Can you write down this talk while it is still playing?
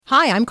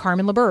Hi, I'm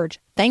Carmen LaBerge.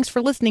 Thanks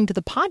for listening to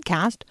the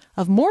podcast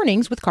of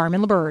Mornings with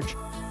Carmen LaBerge.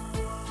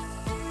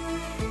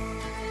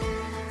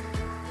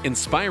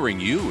 Inspiring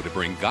you to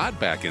bring God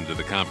back into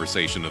the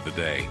conversation of the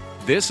day.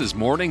 This is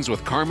Mornings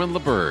with Carmen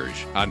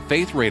LaBerge on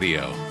Faith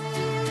Radio.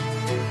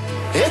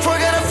 If we're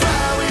gonna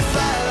fly, we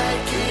fly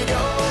like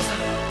eagles,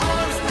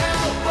 arms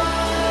out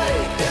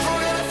wide. If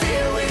we're gonna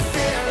fear, we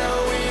fear no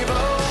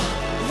evil.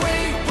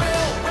 We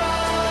will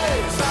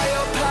rise. By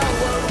your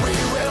power, we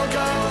will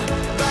go.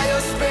 By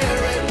your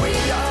spirit, we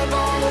are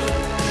bold.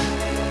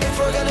 If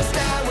we're gonna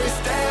stand, we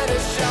stand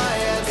as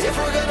giants. If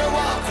we're gonna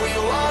walk, we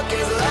walk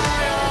as lions.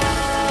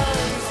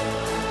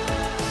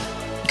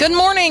 Good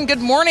morning. Good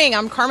morning.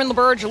 I'm Carmen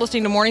LaBerge. You're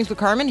listening to Mornings with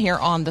Carmen here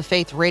on the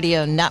Faith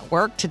Radio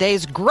Network.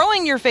 Today's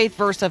Growing Your Faith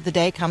verse of the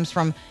day comes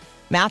from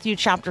Matthew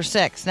chapter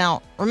 6.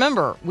 Now,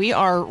 remember, we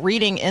are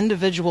reading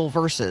individual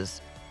verses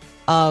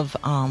of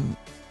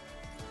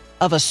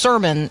a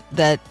sermon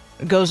that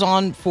goes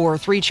on for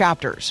 3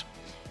 chapters.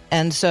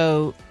 And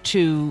so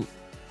to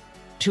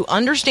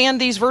understand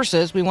these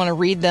verses, we want to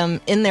read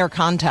them in their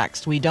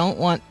context. We don't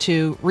want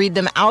to read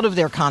them out of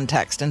their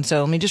context. And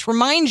so let me just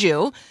remind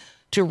you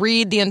to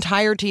read the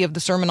entirety of the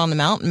Sermon on the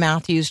Mount,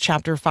 Matthew's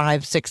chapter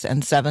 5, 6,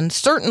 and 7.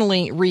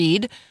 Certainly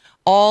read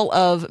all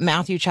of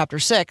Matthew chapter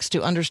 6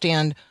 to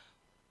understand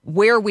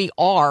where we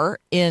are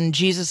in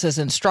Jesus'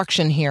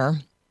 instruction here.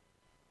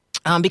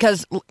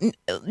 Because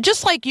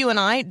just like you and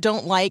I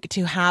don't like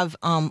to have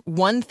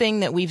one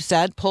thing that we've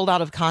said pulled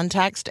out of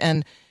context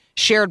and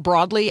shared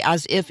broadly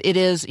as if it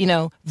is,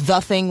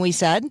 the thing we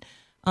said,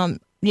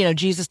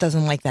 Jesus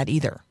doesn't like that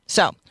either.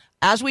 So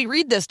as we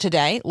read this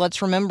today,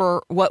 let's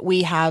remember what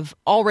we have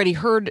already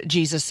heard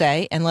Jesus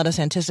say, and let us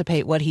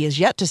anticipate what he is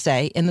yet to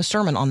say in the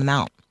Sermon on the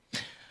Mount.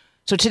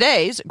 So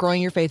today's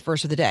Growing Your Faith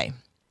verse of the day.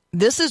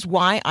 This is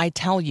why I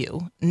tell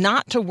you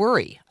not to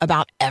worry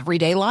about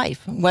everyday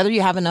life, whether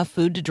you have enough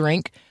food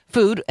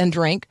and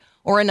drink,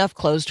 or enough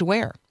clothes to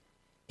wear.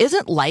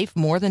 Isn't life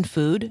more than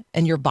food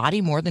and your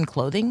body more than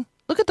clothing?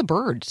 Look at the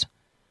birds.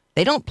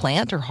 They don't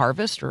plant or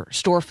harvest or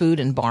store food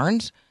in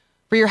barns,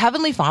 for your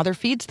heavenly Father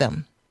feeds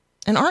them.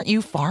 And aren't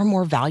you far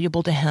more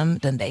valuable to him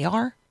than they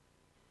are?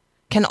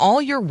 Can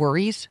all your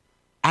worries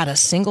add a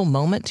single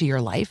moment to your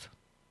life?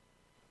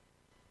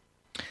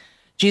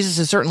 Jesus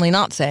is certainly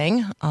not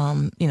saying,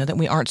 that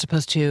we aren't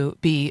supposed to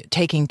be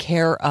taking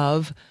care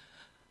of,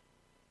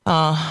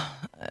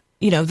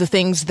 the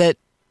things that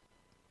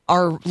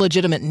are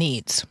legitimate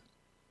needs.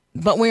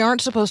 But we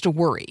aren't supposed to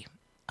worry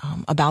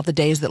about the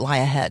days that lie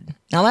ahead.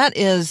 Now, that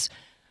is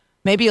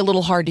maybe a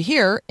little hard to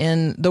hear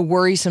in the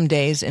worrisome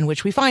days in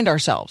which we find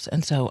ourselves.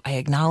 And so I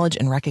acknowledge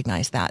and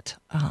recognize that.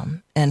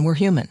 And we're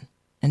human.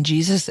 And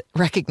Jesus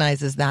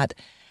recognizes that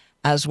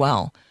as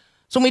well.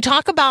 So when we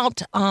talk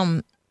about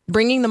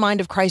bringing the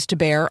mind of Christ to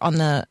bear on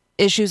the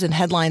issues and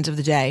headlines of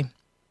the day,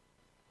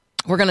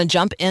 we're going to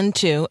jump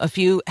into a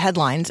few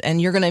headlines,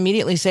 and you're going to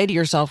immediately say to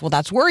yourself, well,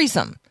 that's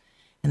worrisome.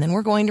 And then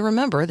we're going to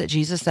remember that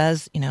Jesus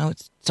says,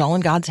 it's all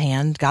in God's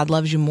hand. God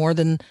loves you more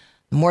than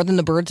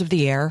the birds of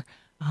the air.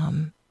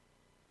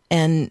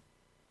 And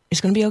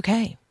it's going to be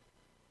okay.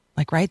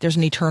 Right? There's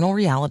an eternal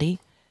reality.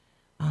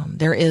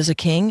 There is a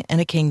king and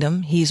a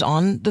kingdom. He's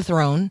on the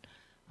throne.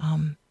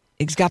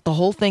 He's got the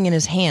whole thing in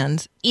his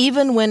hands,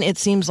 even when it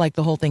seems like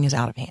the whole thing is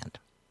out of hand.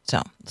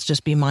 So let's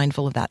just be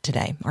mindful of that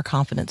today. Our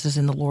confidence is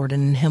in the Lord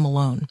and in him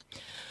alone.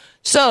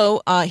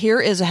 So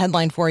here is a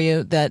headline for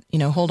you that,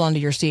 hold on to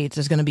your seats,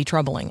 is going to be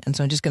troubling. And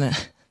so I'm just going to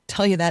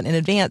tell you that in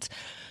advance.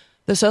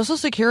 The Social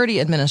Security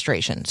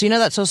Administration. So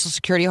that Social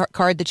Security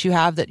card that you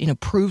have that,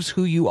 proves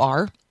who you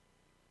are?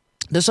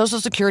 The Social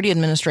Security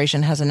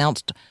Administration has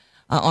announced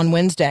on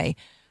Wednesday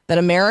that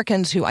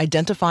Americans who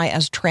identify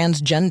as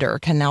transgender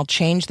can now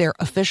change their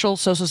official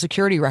Social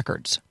Security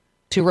records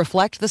to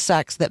reflect the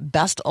sex that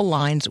best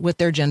aligns with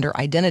their gender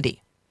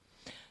identity.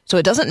 So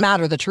it doesn't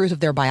matter the truth of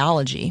their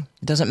biology.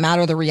 It doesn't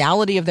matter the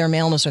reality of their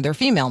maleness or their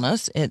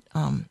femaleness.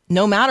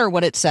 No matter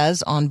what it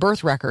says on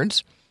birth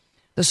records,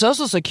 the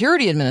Social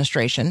Security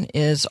Administration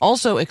is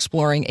also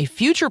exploring a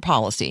future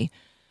policy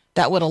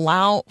that would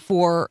allow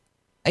for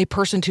a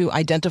person to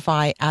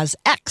identify as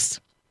X,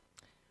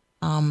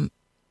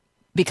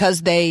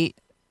 because they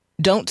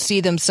don't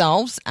see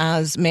themselves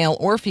as male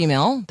or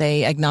female.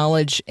 They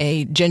acknowledge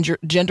a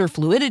gender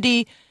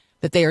fluidity,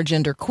 that they are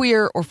gender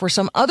queer, or for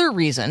some other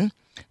reason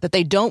that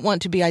they don't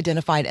want to be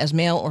identified as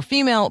male or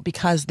female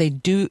because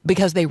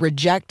they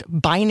reject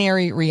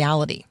binary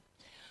reality.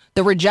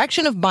 The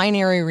rejection of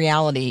binary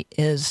reality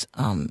is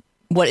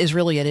what is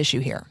really at issue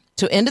here.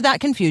 So into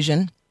that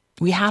confusion,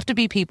 we have to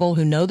be people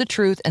who know the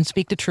truth and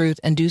speak the truth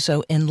and do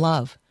so in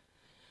love.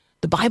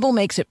 The Bible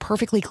makes it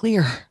perfectly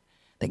clear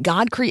that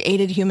God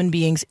created human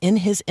beings in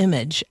his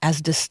image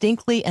as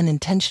distinctly and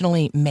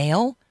intentionally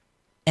male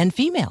and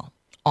female,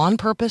 on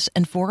purpose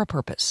and for a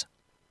purpose.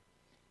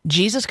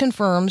 Jesus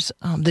confirms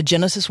the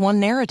Genesis 1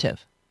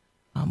 narrative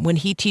when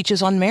he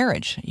teaches on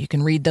marriage. You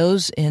can read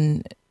those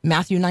in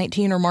Matthew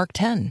 19 or Mark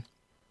 10.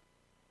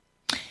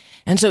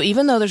 And so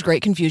even though there's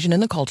great confusion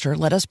in the culture,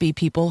 let us be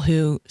people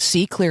who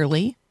see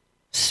clearly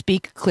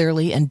speak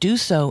clearly and do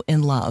so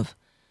in love.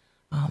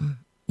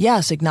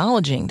 Yes,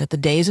 acknowledging that the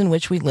days in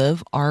which we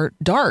live are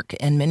dark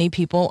and many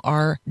people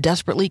are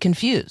desperately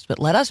confused. But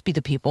let us be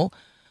the people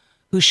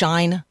who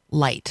shine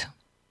light.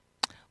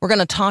 We're going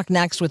to talk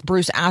next with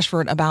Bruce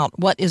Ashford about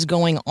what is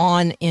going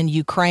on in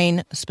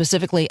Ukraine,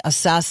 specifically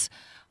assess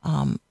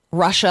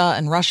Russia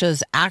and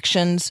Russia's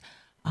actions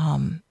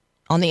on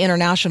the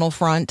international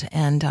front.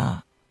 And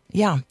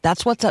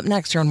that's what's up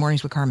next here on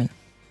Mornings with Carmen.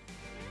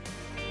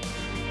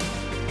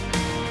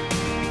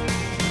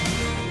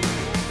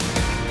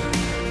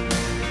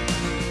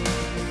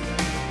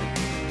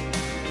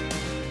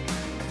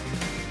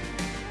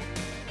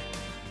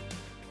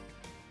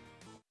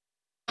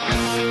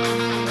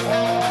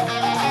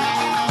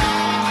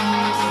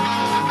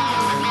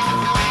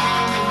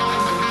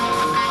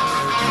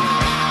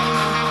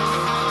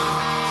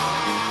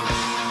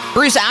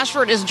 Bruce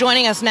Ashford is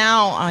joining us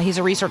now. He's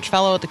a research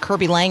fellow at the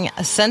Kirby Lang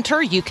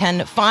Center. You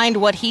can find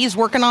what he's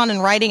working on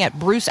and writing at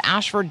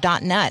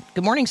bruceashford.net.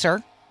 Good morning,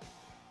 sir.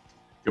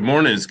 Good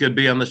morning. It's good to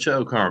be on the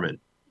show, Carmen.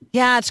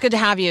 Yeah, it's good to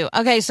have you.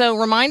 Okay, so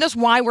remind us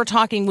why we're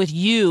talking with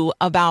you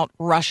about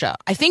Russia.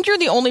 I think you're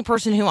the only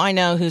person who I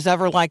know who's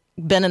ever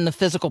been in the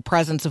physical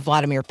presence of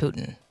Vladimir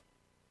Putin.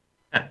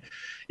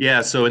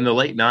 Yeah, so in the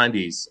late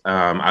 90s,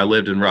 I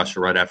lived in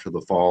Russia right after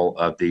the fall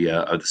of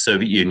the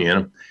Soviet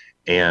Union,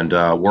 and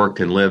worked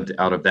and lived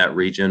out of that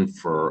region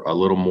for a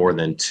little more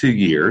than 2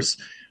 years.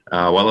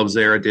 While I was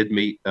there, I did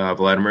meet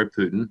Vladimir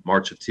Putin,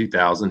 March of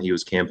 2000. He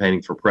was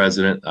campaigning for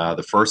president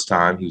the first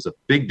time. He was a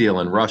big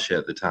deal in Russia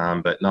at the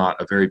time, but not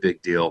a very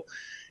big deal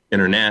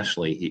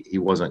internationally. He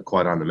wasn't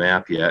quite on the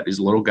map yet. He's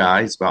a little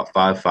guy. He's about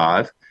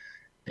 5'5",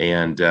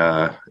 and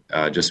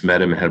just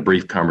met him and had a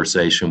brief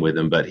conversation with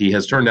him. But he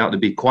has turned out to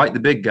be quite the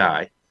big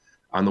guy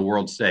on the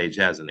world stage,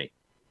 hasn't he?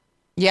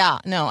 Yeah,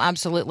 no,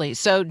 absolutely.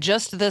 So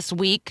just this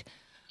week,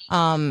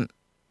 not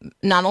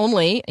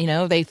only,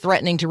 they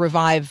threatening to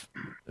revive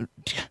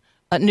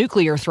a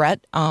nuclear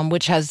threat,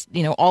 which has,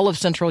 all of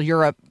Central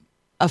Europe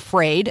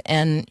afraid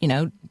and,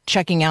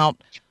 checking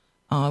out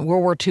World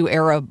War II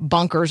era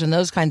bunkers and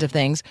those kinds of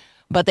things.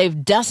 But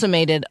they've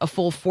decimated a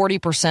full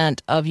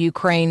 40% of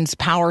Ukraine's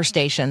power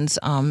stations,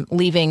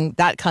 leaving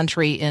that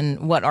country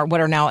in what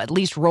are now at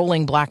least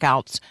rolling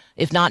blackouts,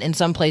 if not in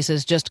some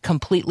places just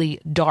completely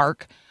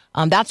dark.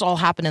 That's all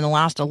happened in the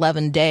last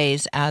 11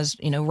 days as,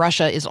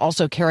 Russia is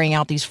also carrying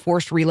out these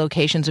forced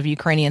relocations of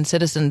Ukrainian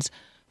citizens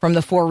from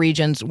the 4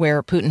 regions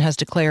where Putin has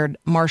declared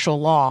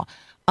martial law.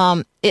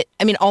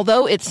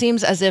 Although it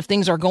seems as if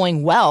things are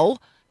going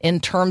well in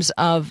terms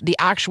of the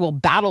actual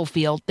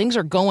battlefield, things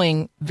are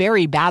going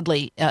very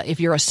badly if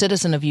you're a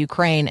citizen of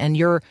Ukraine and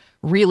you're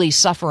really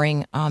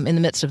suffering in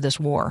the midst of this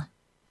war.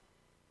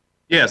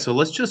 Yeah, so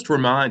let's just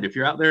remind, if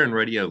you're out there in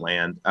radio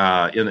land,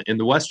 in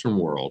the Western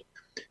world,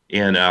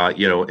 in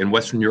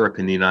Western Europe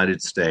and the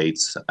United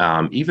States,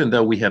 even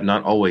though we have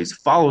not always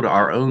followed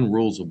our own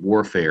rules of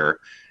warfare,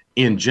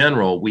 in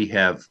general, we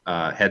have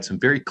had some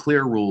very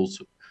clear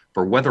rules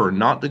for whether or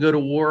not to go to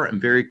war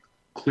and very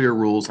clear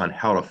rules on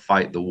how to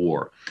fight the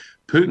war.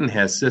 Putin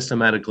has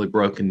systematically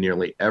broken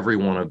nearly every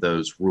one of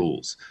those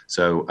rules.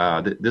 So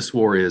this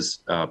war is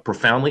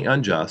profoundly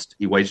unjust.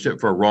 He waged it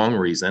for a wrong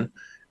reason.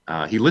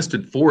 He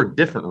listed 4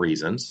 different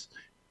reasons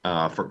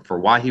for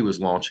why he was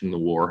launching the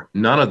war.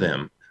 None of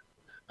them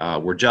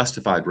were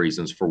justified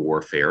reasons for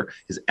warfare.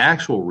 His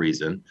actual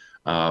reason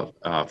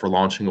for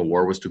launching a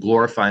war was to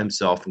glorify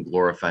himself and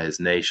glorify his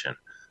nation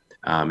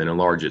and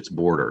enlarge its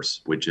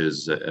borders, which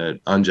is an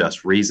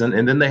unjust reason.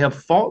 And then they have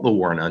fought the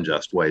war in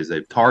unjust ways.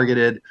 They've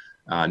targeted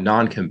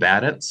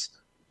non-combatants,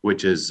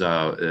 which is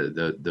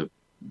the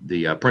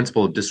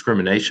principle of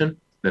discrimination,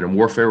 that in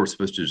warfare we're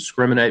supposed to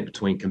discriminate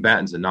between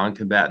combatants and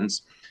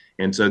non-combatants.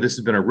 And so this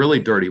has been a really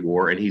dirty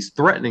war, and he's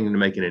threatening to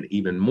make it an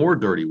even more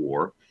dirty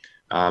war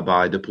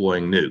by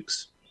deploying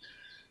nukes.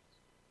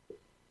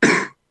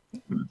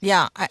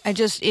 Yeah, I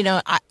just,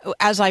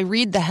 as I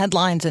read the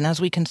headlines and as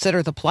we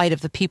consider the plight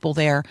of the people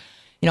there,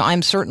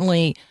 I'm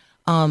certainly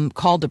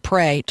called to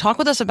pray. Talk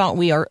with us about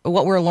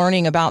what we're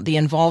learning about the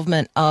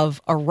involvement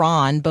of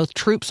Iran, both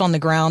troops on the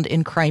ground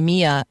in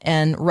Crimea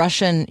and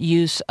Russian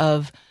use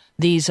of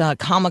these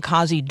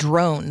kamikaze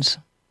drones.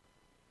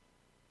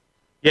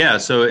 Yeah,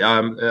 so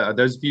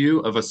those of you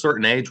of a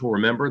certain age will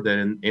remember that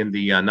in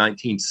the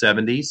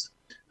 1970s,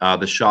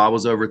 the Shah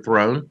was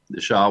overthrown.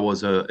 The Shah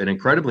was an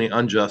incredibly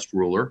unjust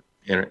ruler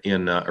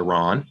in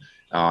Iran,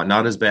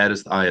 not as bad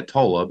as the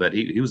Ayatollah, but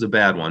he was a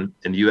bad one,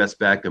 and the U.S.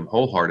 backed him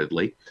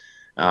wholeheartedly.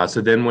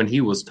 So then when he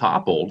was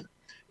toppled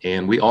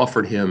and we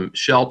offered him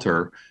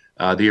shelter,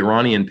 the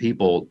Iranian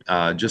people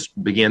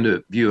just began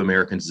to view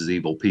Americans as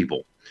evil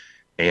people.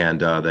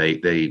 And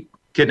they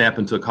kidnapped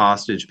and took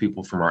hostage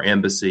people from our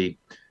embassy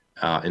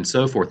and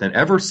so forth. And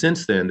ever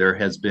since then, there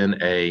has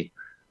been a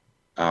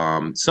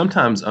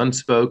sometimes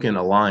unspoken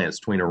alliance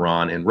between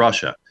Iran and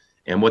Russia.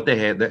 And what they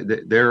have,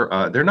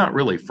 they're not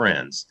really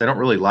friends. They don't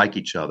really like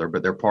each other,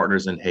 but they're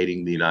partners in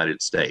hating the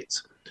United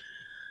States.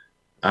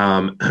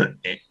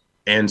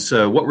 And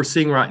so what we're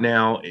seeing right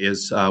now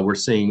is we're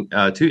seeing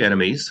 2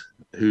 enemies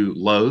who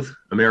loathe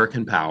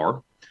American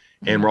power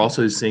And we're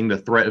also seeing the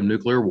threat of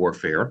nuclear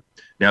warfare.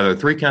 Now, there are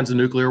three kinds of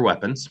nuclear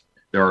weapons.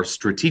 There are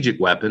strategic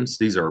weapons.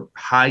 These are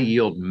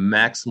high-yield,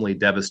 maximally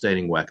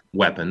devastating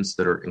weapons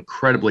that are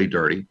incredibly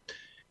dirty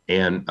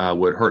and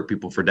would hurt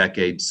people for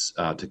decades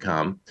to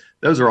come.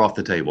 Those are off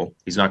the table.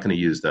 He's not going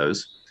to use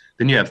those.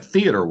 Then you have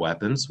theater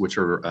weapons, which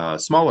are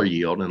smaller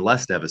yield and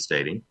less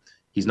devastating.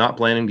 He's not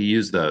planning to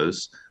use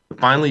those. But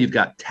finally, you've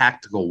got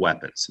tactical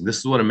weapons. And this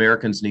is what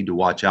Americans need to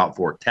watch out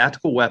for.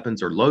 Tactical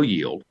weapons are low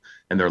yield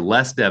and they're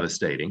less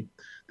devastating.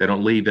 They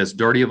don't leave as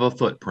dirty of a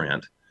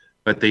footprint,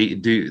 but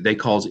they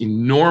cause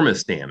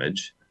enormous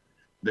damage.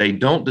 They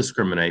don't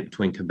discriminate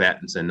between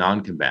combatants and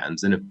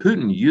non-combatants. And if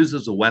Putin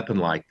uses a weapon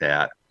like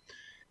that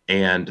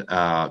and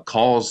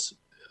calls,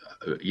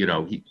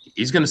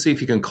 he's going to see if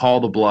he can call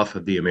the bluff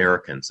of the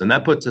Americans. And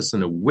that puts us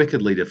in a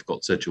wickedly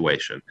difficult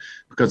situation,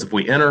 because if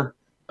we enter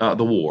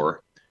the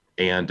war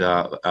and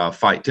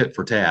fight tit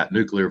for tat,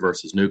 nuclear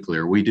versus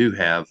nuclear, we do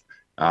have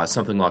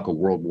something like a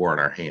world war in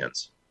our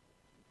hands.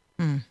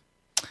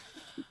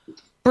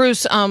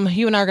 Bruce,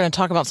 you and I are going to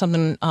talk about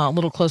something a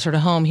little closer to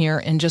home here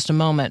in just a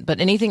moment.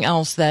 But anything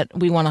else that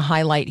we want to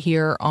highlight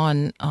here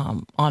on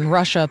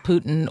Russia,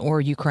 Putin, or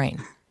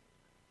Ukraine?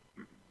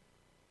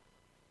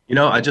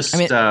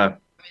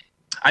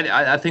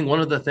 I think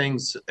one of the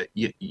things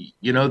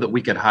that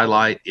we could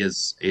highlight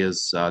is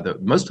that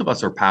most of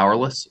us are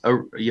powerless.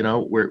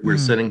 We're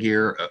sitting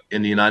here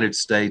in the United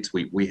States.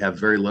 We have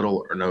very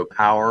little or no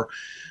power.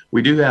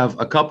 We do have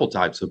a couple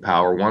types of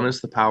power. One is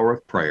the power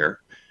of prayer.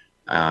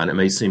 And it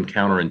may seem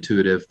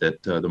counterintuitive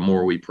that the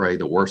more we pray,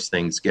 the worse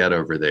things get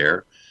over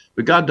there.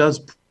 But God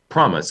does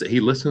promise that he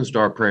listens to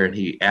our prayer and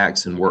he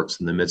acts and works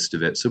in the midst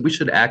of it. So we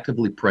should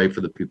actively pray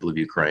for the people of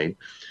Ukraine.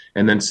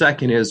 And then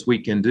second is we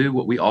can do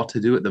what we ought to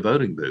do at the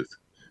voting booth.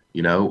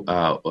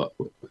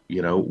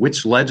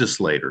 Which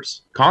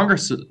legislators?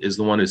 Congress is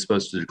the one who's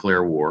supposed to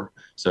declare war.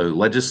 So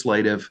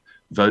legislative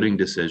voting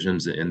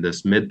decisions in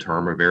this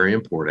midterm are very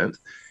important.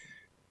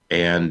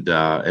 And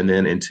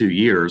then in 2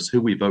 years,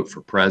 who we vote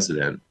for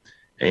president.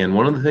 And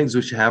one of the things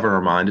we should have in our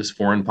mind is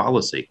foreign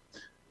policy.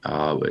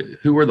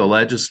 Who are the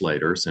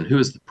legislators and who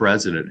is the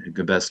president who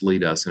can best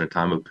lead us in a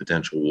time of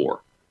potential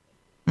war?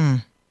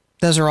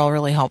 Those are all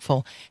really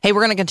helpful. Hey, we're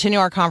going to continue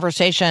our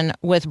conversation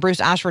with Bruce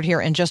Ashford here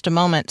in just a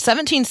moment.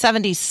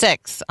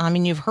 1776,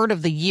 you've heard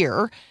of the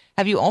year.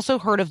 Have you also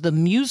heard of the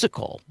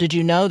musical? Did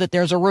you know that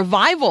there's a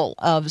revival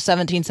of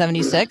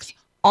 1776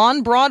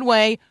 on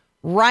Broadway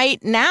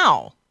right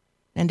now?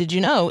 And did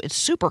you know it's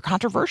super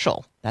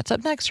controversial? That's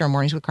up next here on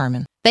Mornings with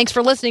Carmen. Thanks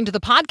for listening to the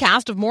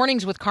podcast of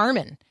Mornings with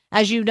Carmen.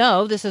 As you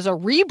know, this is a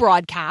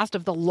rebroadcast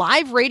of the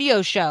live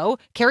radio show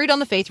carried on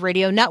the Faith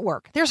Radio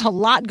Network. There's a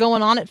lot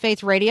going on at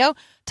Faith Radio,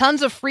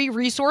 tons of free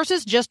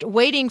resources just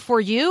waiting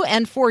for you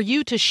and for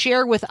you to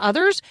share with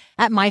others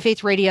at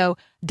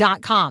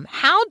myfaithradio.com.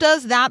 How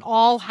does that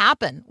all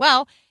happen?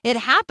 Well, it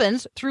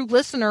happens through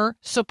listener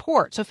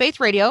support. So Faith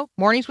Radio,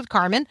 Mornings with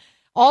Carmen,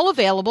 all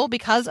available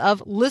because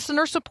of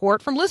listener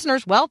support from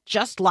listeners, well,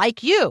 just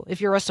like you.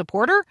 If you're a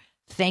supporter,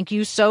 thank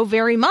you so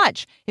very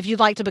much. If you'd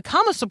like to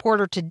become a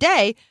supporter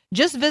today,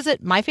 just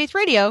visit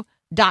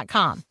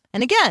myfaithradio.com.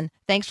 And again,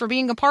 thanks for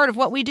being a part of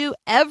what we do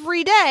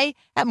every day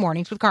at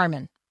Mornings with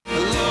Carmen.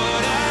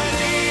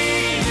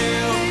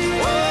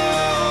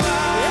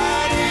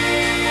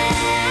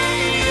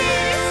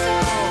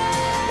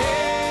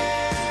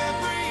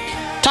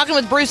 Talking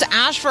with Bruce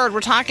Ashford, we're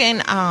talking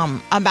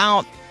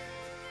about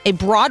a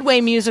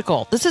Broadway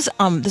musical. This is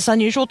this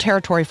unusual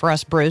territory for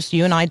us, Bruce.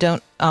 You and I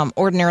don't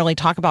ordinarily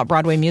talk about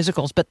Broadway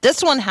musicals, but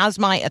this one has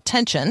my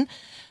attention.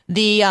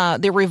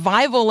 The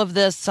revival of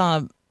this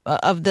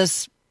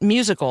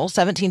musical,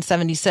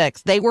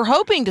 1776. They were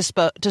hoping to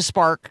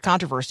spark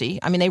controversy.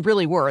 They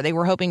really were. They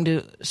were hoping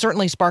to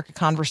certainly spark a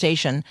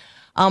conversation,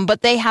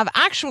 but they have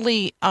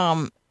actually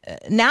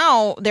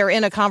now they're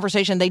in a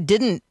conversation they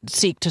didn't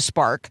seek to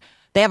spark.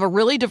 They have a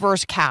really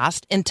diverse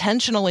cast,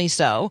 intentionally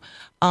so.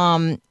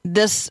 In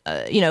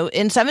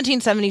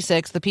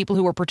 1776, the people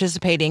who were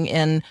participating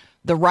in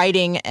the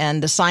writing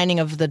and the signing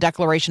of the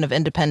Declaration of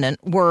Independence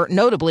were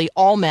notably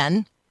all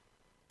men,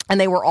 and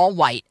they were all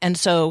white. And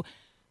so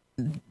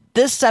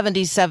this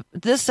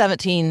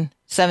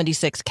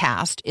 1776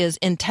 cast is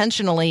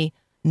intentionally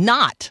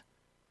not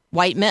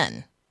white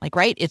men.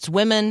 Right? It's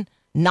women,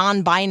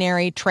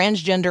 non-binary,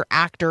 transgender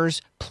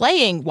actors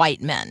playing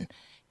white men.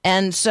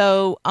 And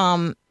so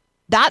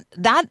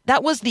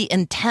that was the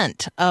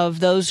intent of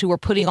those who were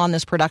putting on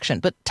this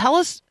production. But tell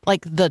us,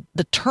 the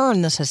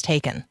turn this has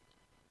taken.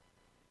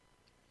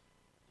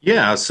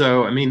 Yeah,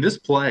 so this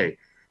play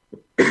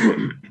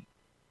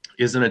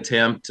is an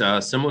attempt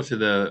similar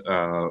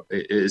to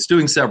it's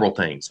doing several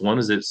things. One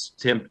is it's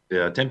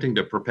attempting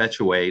to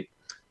perpetuate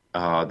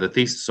the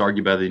thesis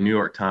argued by the New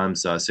York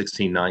Times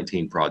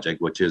 1619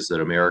 Project, which is that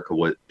America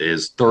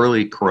is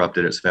thoroughly corrupt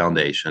at its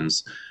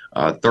foundations,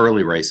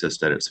 thoroughly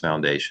racist at its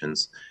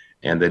foundations,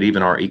 and that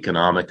even our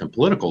economic and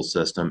political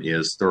system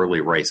is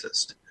thoroughly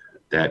racist,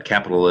 that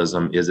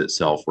capitalism is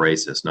itself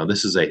racist. Now,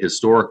 this is a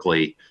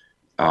historically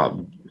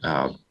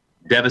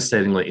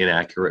devastatingly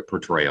inaccurate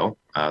portrayal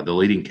The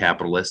leading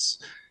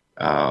capitalists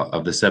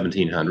of the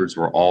 1700s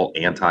were all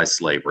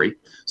anti-slavery.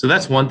 So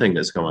that's one thing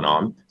that's going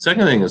on.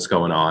 Second thing that's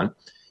going on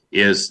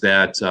is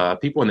that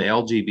people in the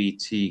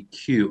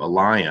LGBTQ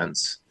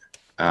alliance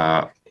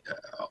have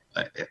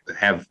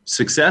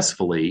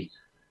successfully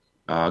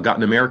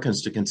gotten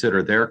Americans to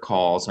consider their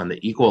cause on the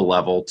equal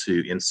level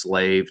to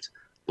enslaved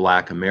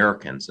Black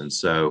Americans. And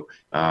so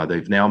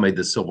they've now made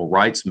the civil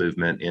rights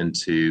movement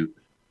into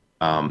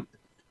a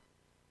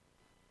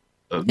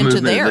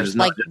movement theirs, that is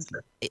not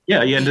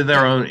into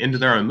their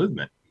own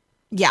movement.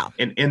 Yeah.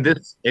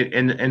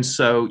 And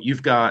so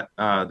you've got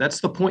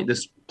that's the point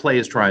this play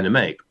is trying to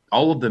make.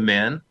 All of the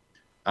men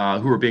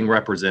who are being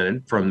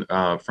represented from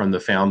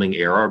the founding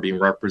era are being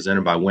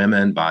represented by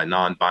women, by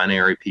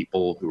non-binary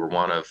people who are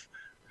one of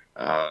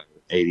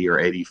 80 or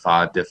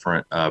 85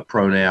 different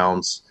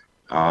pronouns,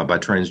 by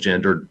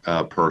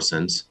transgendered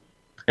persons.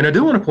 And I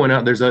do want to point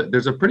out there's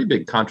a pretty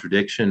big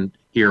contradiction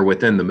here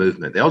within the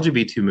movement. The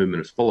LGBT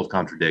movement is full of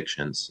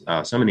contradictions,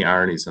 so many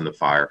ironies in the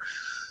fire.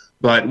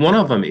 But one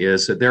of them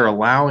is that they're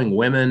allowing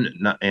women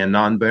and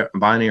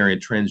non-binary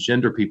and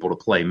transgender people to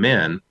play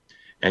men,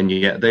 and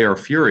yet they are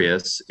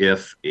furious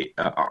if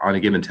on a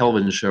given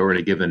television show or in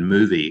a given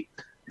movie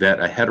that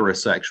a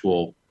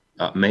heterosexual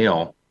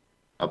male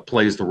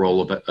plays the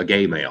role of a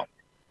gay male,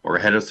 or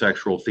a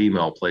heterosexual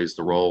female plays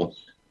the role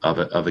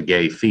of a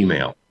gay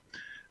female.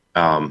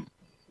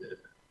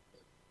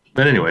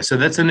 But anyway, so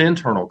that's an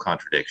internal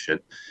contradiction.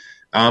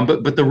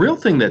 But the real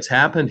thing that's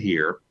happened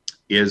here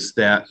is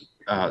that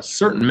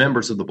certain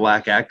members of the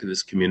Black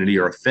activist community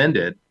are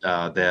offended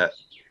that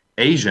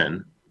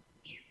Asian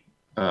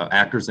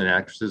actors and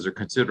actresses are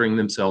considering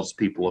themselves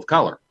people of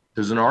color.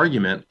 There's an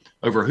argument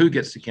over who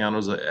gets to count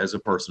as a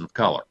person of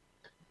color.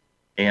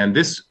 And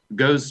this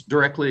goes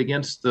directly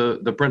against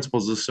the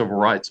principles of the civil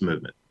rights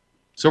movement.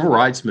 Civil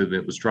rights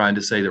movement was trying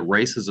to say that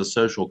race is a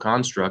social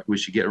construct. We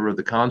should get rid of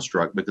the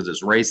construct because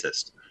it's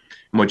racist.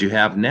 And what you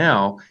have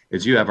now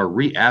is you have a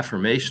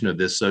reaffirmation of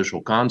this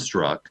social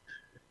construct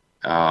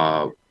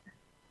in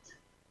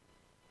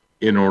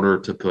order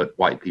to put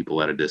white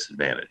people at a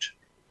disadvantage.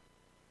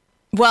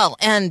 Well,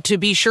 and to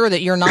be sure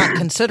that you're not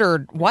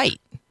considered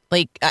white.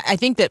 Like, I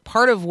think that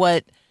part of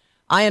what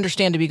I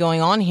understand to be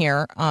going on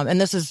here,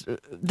 and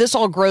this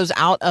all grows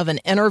out of an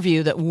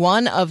interview that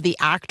one of the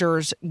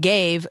actors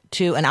gave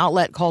to an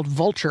outlet called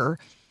Vulture,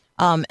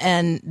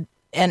 and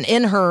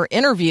in her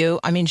interview,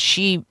 I mean,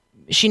 she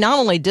not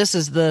only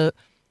disses the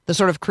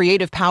sort of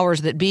creative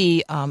powers that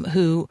be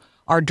who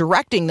are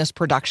directing this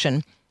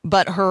production,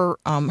 but her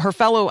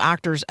fellow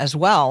actors as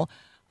well.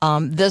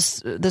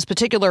 This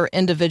particular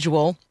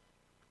individual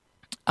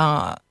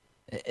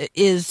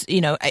is,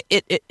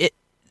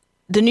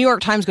 the New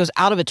York Times goes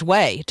out of its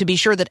way to be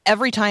sure that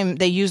every time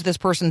they use this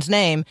person's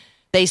name,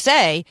 they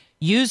say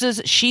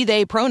uses she,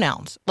 they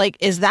pronouns. Like,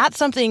 is that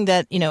something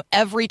that,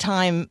 every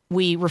time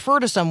we refer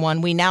to someone,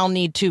 we now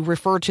need to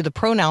refer to the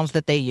pronouns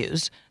that they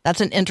use?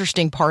 That's an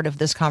interesting part of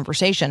this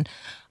conversation.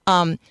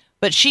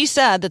 But she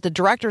said that the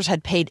directors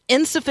had paid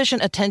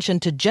insufficient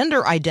attention to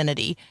gender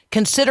identity,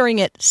 considering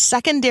it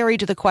secondary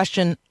to the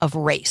question of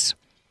race.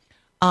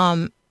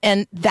 And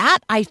that,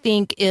 I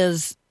think,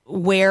 is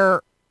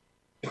where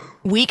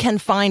we can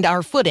find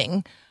our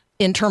footing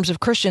in terms of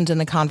Christians in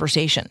the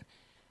conversation.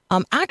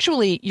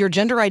 Actually, your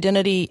gender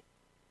identity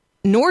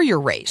nor your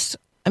race.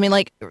 I mean,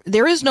 like,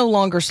 there is no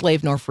longer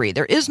slave nor free.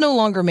 There is no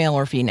longer male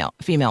or female.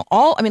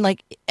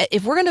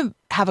 If we're going to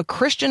have a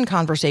Christian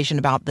conversation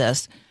about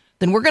this,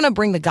 then we're going to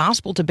bring the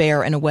gospel to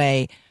bear in a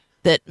way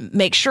that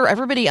makes sure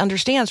everybody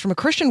understands from a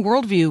Christian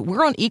worldview,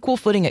 we're on equal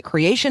footing at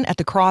creation, at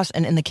the cross,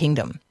 and in the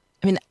kingdom.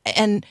 I mean,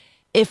 and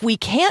if we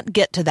can't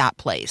get to that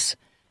place,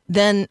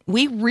 then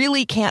we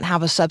really can't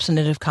have a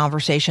substantive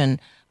conversation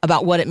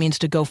about what it means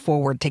to go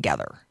forward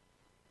together.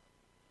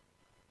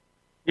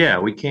 Yeah,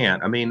 we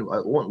can't. I mean,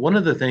 one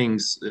of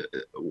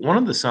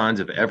the signs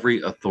of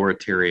every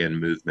authoritarian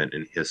movement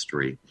in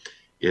history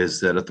is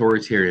that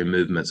authoritarian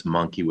movements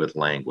monkey with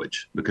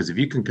language. Because if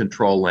you can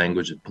control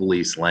language and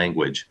police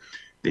language,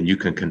 then you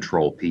can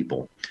control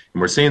people.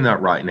 And we're seeing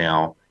that right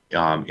now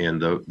in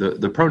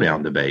the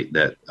pronoun debate,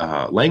 that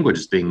language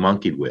is being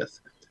monkeyed with.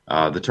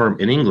 The term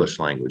in English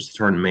language, the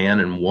term man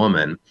and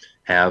woman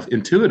have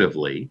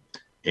intuitively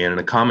and in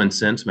a common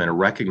sense manner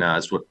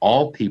recognized what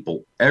all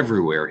people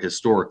everywhere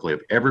historically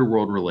of every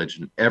world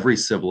religion, every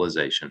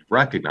civilization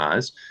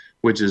recognized,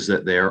 which is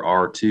that there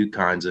are two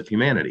kinds of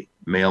humanity,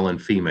 male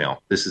and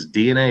female. This is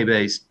DNA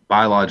based,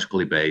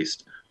 biologically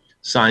based,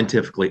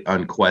 scientifically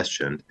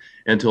unquestioned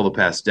until the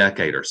past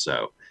decade or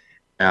so.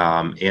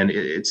 And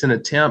it's an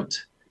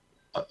attempt.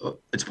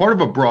 It's part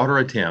of a broader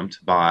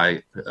attempt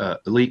by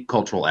elite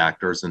cultural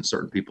actors and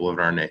certain people of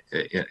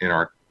in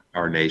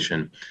our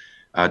nation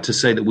to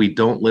say that we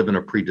don't live in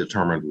a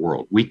predetermined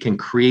world. We can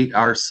create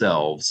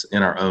ourselves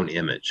in our own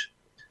image.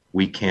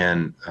 We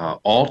can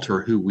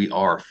alter who we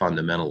are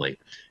fundamentally.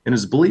 And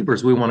as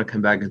believers, we want to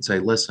come back and say,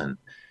 listen,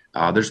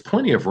 there's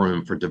plenty of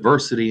room for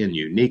diversity and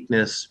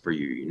uniqueness, for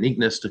your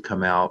uniqueness to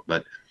come out.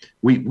 But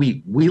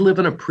we live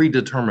in a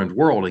predetermined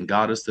world, and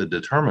God is the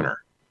determiner.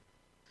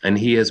 and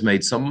he has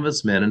made some of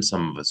us men and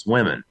some of us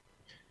women.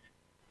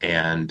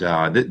 And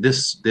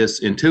this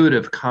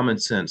intuitive common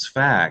sense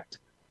fact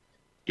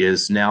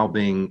is now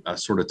being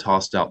sort of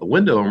tossed out the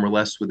window, and we're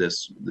left with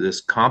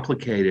this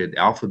complicated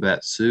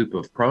alphabet soup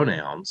of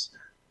pronouns,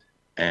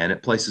 and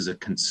it places a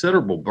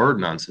considerable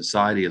burden on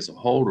society as a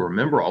whole to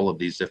remember all of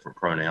these different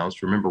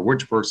pronouns, remember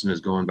which person is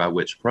going by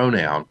which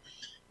pronoun.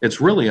 It's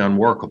really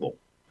unworkable,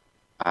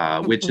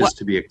 which is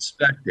to be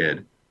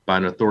expected by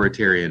an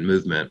authoritarian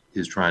movement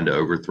who's trying to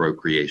overthrow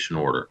creation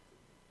order.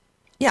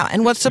 Yeah,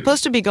 and what's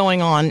supposed to be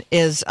going on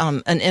is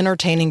an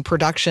entertaining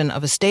production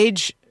of a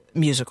stage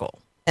musical.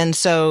 And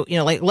so,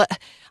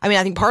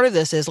 I think part of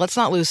this is let's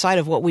not lose sight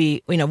of what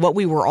we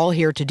were all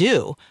here to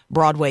do,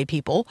 Broadway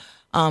people.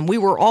 We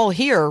were all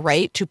here,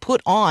 right, to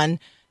put on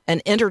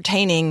an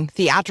entertaining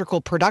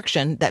theatrical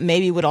production that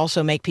maybe would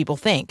also make people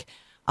think.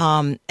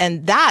 And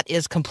that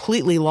is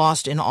completely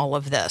lost in all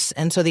of this.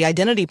 And so the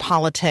identity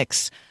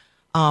politics,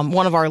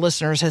 one of our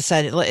listeners has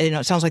said,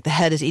 it sounds like the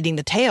head is eating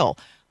the tail.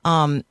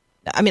 I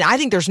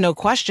think there's no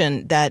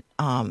question that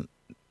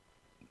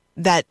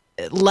that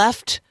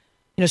left,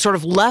 sort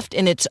of left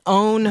in its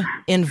own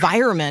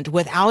environment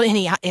without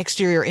any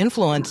exterior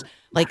influence,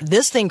 like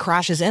this thing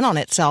crashes in on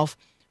itself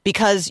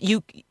because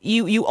you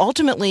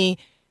ultimately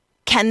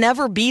can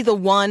never be the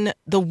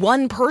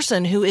one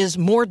person who is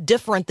more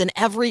different than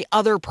every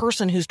other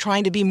person who's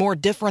trying to be more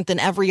different than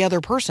every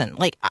other person.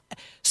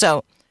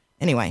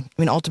 Anyway,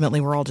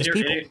 ultimately we're all just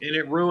people. And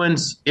it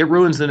ruins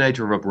the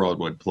nature of a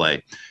Broadway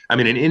play.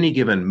 In any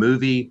given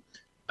movie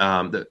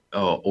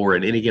or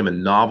in any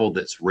given novel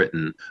that's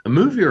written, a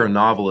movie or a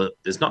novel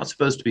is not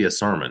supposed to be a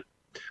sermon.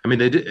 Right.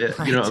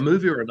 A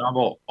movie or a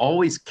novel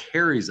always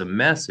carries a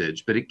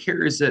message, but it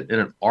carries it in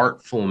an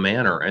artful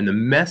manner, and the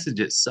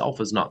message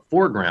itself is not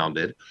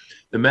foregrounded.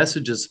 The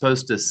message is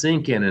supposed to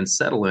sink in and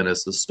settle in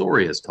as the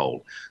story is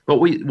told. But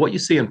what you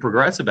see in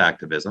progressive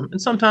activism,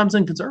 and sometimes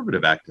in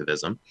conservative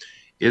activism,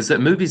 is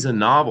that movies and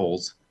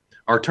novels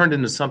are turned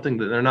into something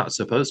that they're not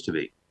supposed to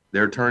be.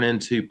 They're turned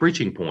into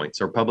preaching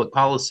points or public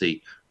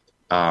policy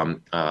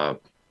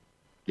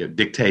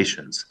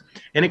dictations,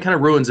 and it kind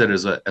of ruins it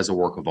as a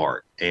work of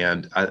art.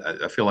 And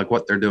I feel like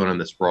what they're doing on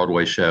this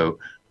Broadway show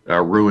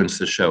ruins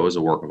the show as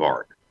a work of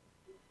art.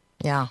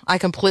 Yeah, I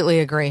completely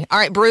agree. All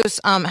right, Bruce,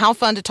 how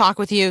fun to talk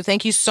with you.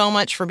 Thank you so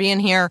much for being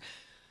here.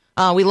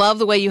 We love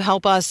the way you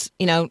help us,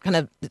 kind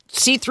of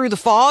see through the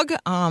fog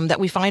that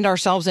we find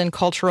ourselves in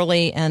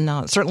culturally,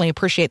 and certainly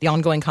appreciate the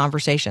ongoing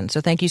conversation.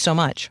 So thank you so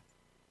much.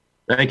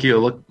 Thank you.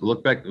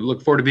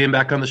 Look forward to being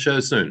back on the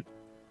show soon.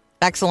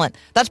 Excellent.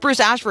 That's Bruce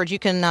Ashford. You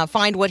can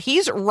find what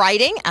he's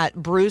writing at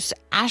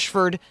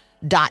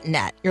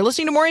bruceashford.net. You're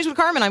listening to Mornings with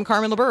Carmen. I'm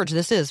Carmen LaBerge.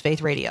 This is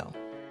Faith Radio.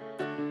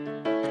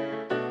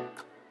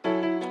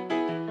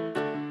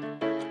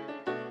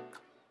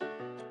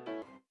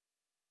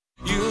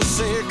 You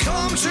say,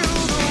 come to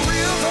the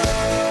river,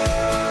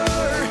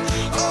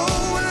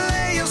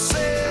 lay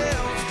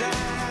yourself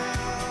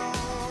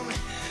down.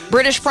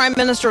 British Prime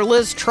Minister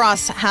Liz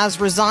Truss has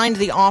resigned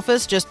the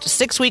office just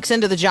 6 weeks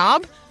into the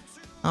job.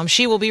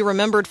 She will be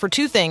remembered for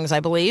two things, I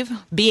believe,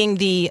 being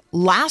the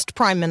last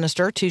prime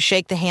minister to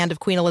shake the hand of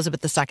Queen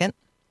Elizabeth II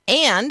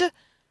and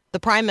the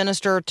prime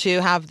minister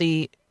to have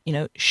the,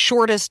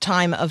 shortest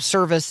time of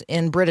service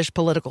in British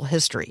political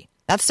history.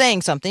 That's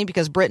saying something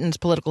because Britain's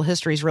political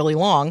history is really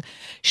long.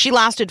 She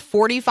lasted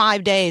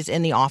 45 days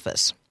in the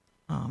office.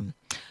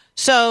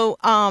 So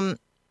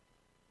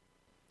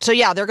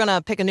yeah, they're going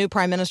to pick a new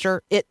prime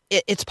minister.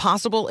 It's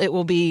possible it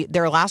will be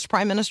their last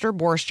prime minister,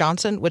 Boris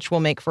Johnson, which will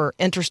make for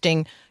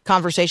interesting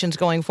conversations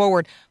going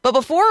forward. But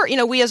before,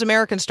 we as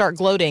Americans start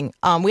gloating,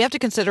 we have to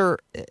consider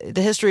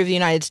the history of the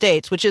United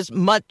States, which is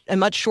a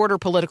much shorter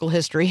political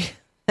history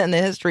than the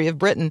history of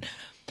Britain.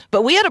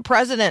 But we had a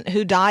president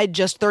who died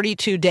just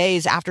 32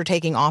 days after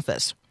taking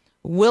office,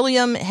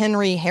 William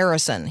Henry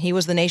Harrison. He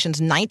was the nation's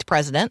 9th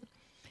president.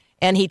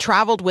 And he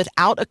traveled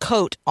without a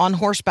coat on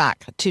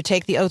horseback to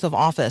take the oath of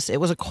office. It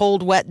was a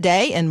cold, wet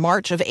day in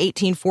March of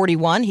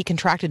 1841. He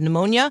contracted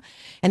pneumonia,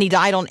 and he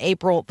died on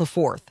April the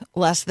 4th,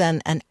 less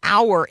than an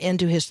hour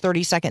into his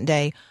 32nd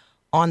day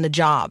on the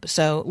job.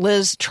 So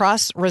Liz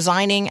Truss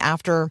resigning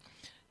after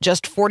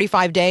just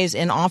 45 days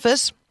in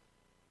office,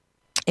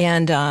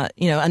 and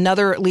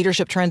another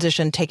leadership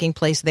transition taking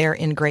place there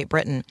in Great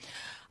Britain.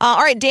 All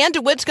right, Dan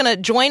DeWitt's going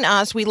to join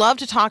us. We love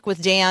to talk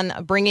with Dan,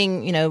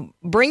 bringing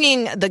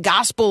the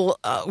gospel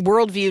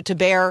worldview to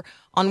bear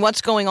on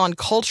what's going on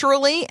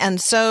culturally.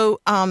 And so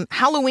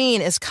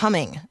Halloween is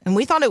coming, and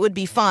we thought it would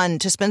be fun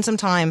to spend some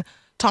time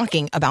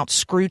talking about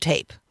Screw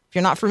Tape. If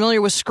you're not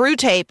familiar with Screw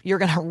Tape, you're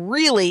going to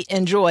really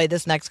enjoy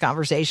this next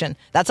conversation.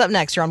 That's up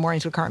next here on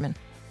Mornings with Carmen.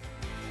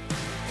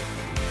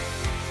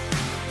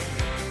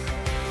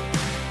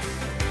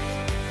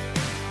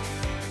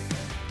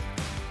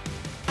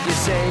 You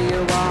say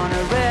you want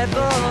a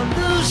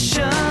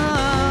revolution,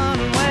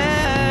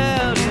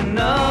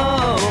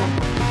 well,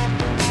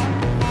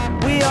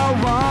 we all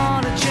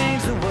want to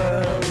change the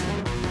world.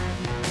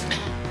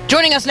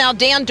 Joining us now,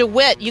 Dan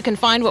DeWitt. You can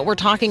find what we're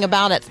talking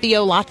about at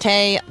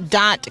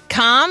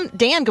theolatte.com.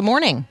 Dan, good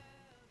morning.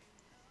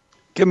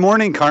 Good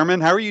morning, Carmen.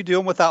 How are you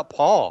doing without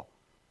Paul?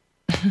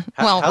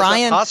 Well, how's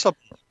Ryan, that possible?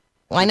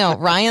 I know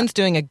Ryan's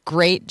doing a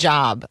great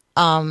job.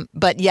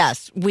 But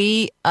yes,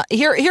 we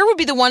here would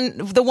be the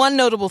one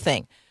notable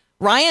thing.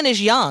 Ryan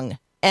is young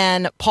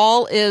and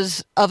Paul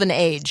is of an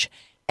age.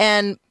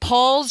 And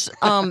Paul's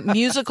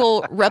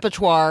musical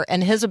repertoire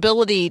and his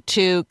ability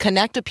to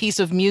connect a piece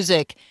of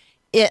music,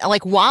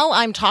 like while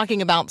I'm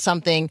talking about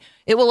something,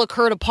 it will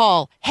occur to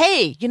Paul,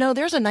 hey,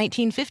 there's a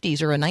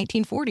 1950s or a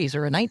 1940s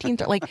or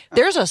a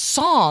there's a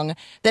song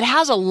that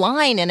has a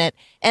line in it,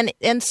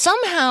 and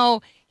somehow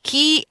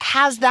he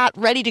has that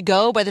ready to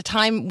go by the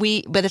time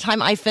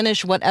I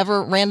finish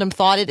whatever random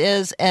thought it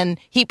is, and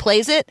he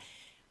plays it.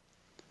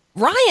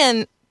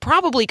 Ryan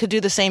probably could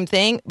do the same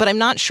thing, but I'm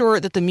not sure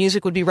that the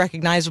music would be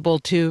recognizable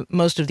to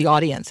most of the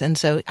audience. And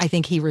so I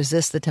think he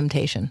resists the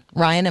temptation.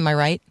 Ryan, am I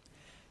right?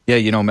 Yeah,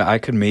 I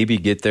could maybe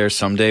get there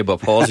someday,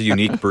 but Paul's a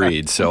unique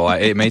breed, so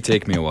it may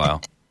take me a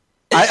while.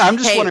 I'm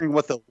just wondering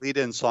what the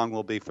lead-in song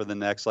will be for the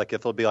next, like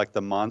if it'll be like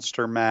the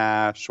Monster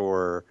Mash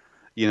or,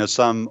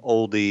 some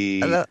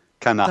oldie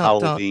kind of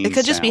Halloween It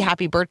could just be sound.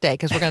 Happy Birthday,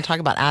 because we're going to talk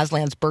about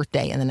Aslan's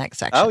birthday in the next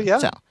section. Oh, yeah.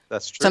 So,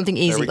 That's true. something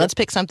There easy. we go. Let's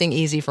pick something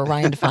easy for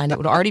Ryan to find. It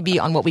would already be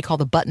on what we call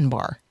the button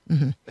bar.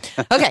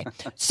 Okay,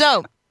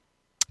 so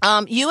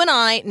you and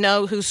I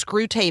know who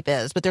Screw Tape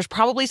is, but there's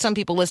probably some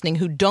people listening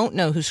who don't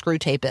know who Screw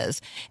Tape is.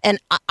 And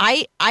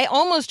I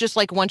almost just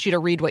want you to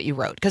read what you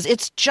wrote, because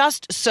it's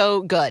just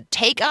so good.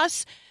 Take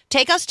us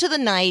to the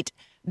night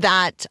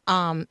that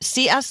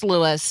C.S.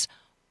 Lewis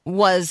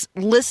was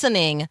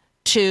listening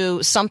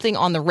to something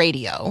on the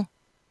radio.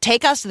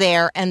 Take us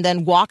there and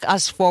then walk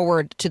us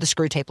forward to the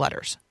Screw Tape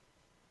letters.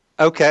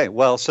 Okay,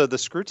 well, so the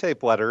Screw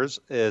Tape Letters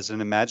is an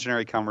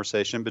imaginary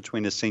conversation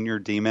between a senior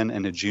demon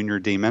and a junior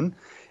demon.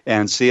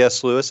 And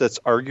C.S. Lewis, it's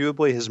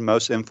arguably his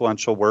most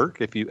influential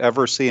work. If you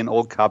ever see an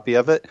old copy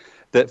of it,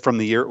 that from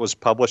the year it was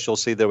published, you'll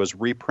see that it was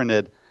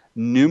reprinted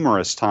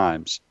numerous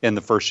times in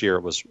the first year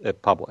it was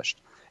published.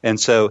 And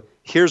so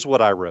here's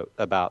what I wrote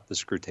about the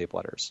Screw Tape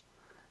Letters.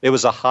 It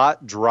was a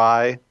hot,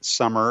 dry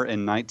summer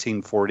in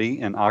 1940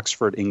 in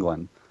Oxford,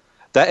 England.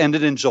 That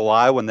ended in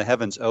July when the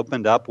heavens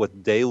opened up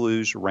with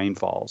deluge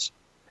rainfalls.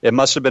 It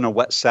must have been a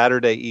wet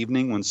Saturday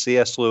evening when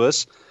C.S.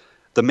 Lewis,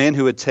 the man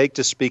who would take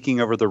to speaking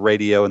over the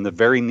radio in the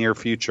very near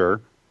future,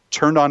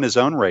 turned on his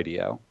own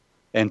radio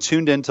and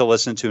tuned in to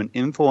listen to an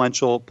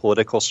influential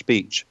political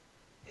speech.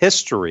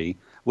 History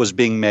was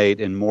being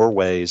made in more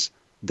ways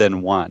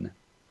than one.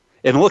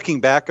 In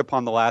looking back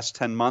upon the last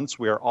 10 months,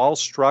 we are all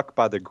struck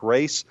by the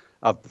grace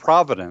of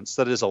providence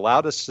that has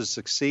allowed us to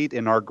succeed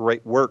in our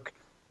great work,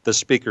 the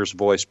speaker's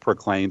voice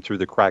proclaimed through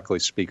the crackly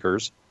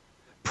speakers.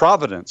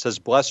 Providence has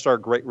blessed our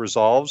great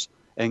resolves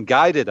and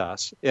guided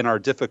us in our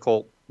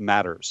difficult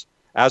matters.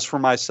 As for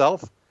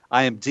myself,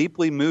 I am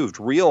deeply moved,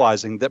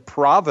 realizing that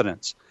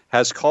Providence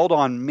has called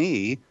on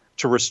me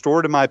to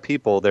restore to my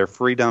people their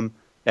freedom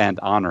and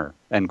honor,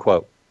 end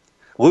quote.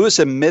 Lewis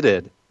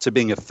admitted to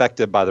being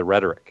affected by the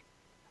rhetoric.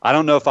 I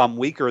don't know if I'm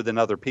weaker than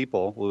other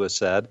people, Lewis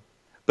said,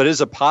 but it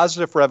is a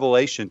positive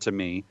revelation to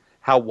me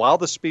how while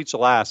the speech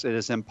lasts, it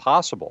is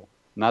impossible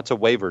not to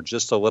waver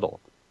just a little.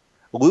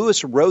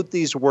 Lewis wrote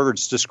these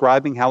words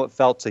describing how it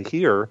felt to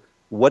hear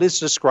what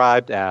is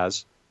described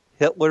as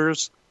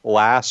Hitler's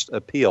last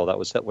appeal. That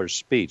was Hitler's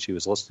speech he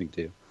was listening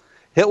to.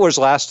 Hitler's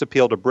last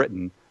appeal to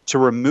Britain to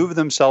remove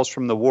themselves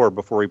from the war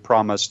before he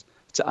promised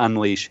to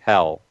unleash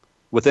hell.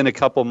 Within a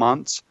couple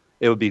months,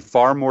 it would be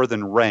far more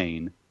than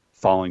rain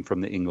falling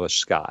from the English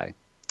sky.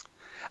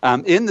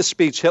 In the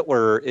speech,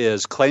 Hitler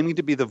is claiming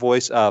to be the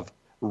voice of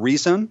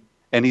reason,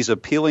 and he's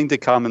appealing to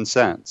common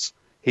sense.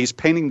 He's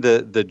painting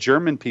the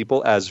German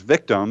people as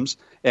victims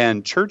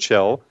and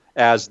Churchill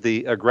as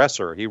the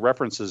aggressor. He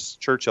references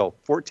Churchill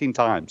 14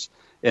 times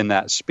in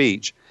that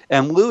speech.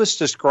 And Lewis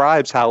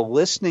describes how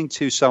listening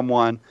to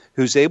someone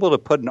who's able to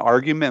put an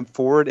argument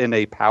forward in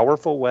a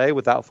powerful way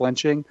without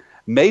flinching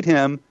made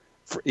him,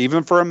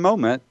 even for a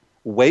moment,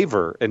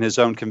 waver in his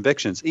own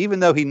convictions, even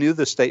though he knew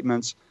the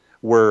statements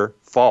were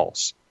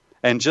false.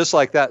 And just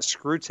like that,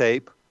 Screw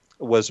Tape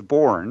was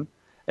born.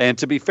 And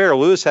to be fair,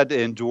 Lewis had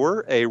to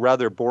endure a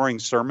rather boring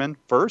sermon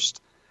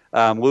first.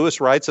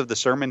 Lewis writes of the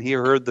sermon he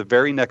heard the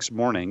very next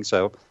morning.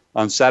 So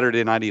on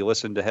Saturday night, he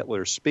listened to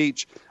Hitler's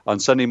speech. On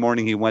Sunday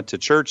morning, he went to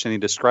church, and he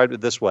described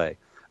it this way.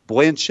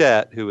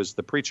 Blanchette, who was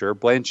the preacher,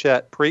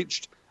 Blanchette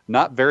preached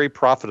not very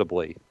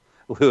profitably,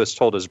 Lewis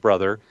told his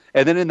brother.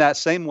 And then in that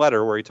same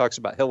letter where he talks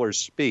about Hitler's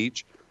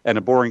speech and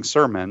a boring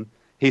sermon,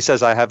 he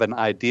says, I have an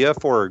idea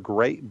for a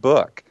great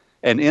book.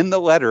 And in the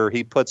letter,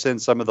 he puts in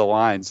some of the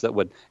lines that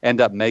would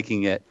end up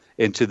making it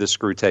into the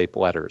Screw Tape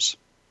Letters.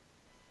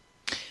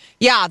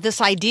 Yeah,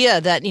 this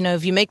idea that,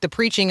 if you make the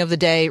preaching of the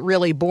day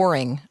really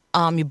boring,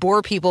 you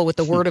bore people with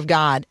the word of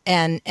God,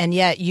 and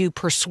yet you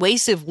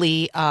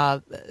persuasively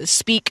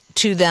speak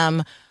to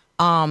them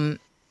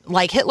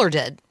like Hitler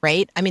did,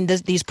 right? I mean,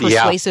 these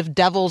persuasive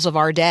devils of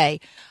our day.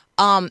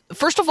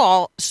 First of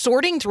all,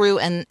 sorting through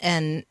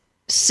and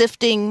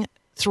sifting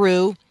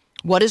through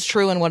what is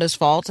true and what is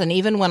false, and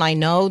even when I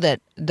know that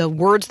the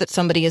words that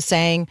somebody is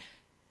saying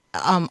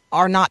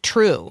are not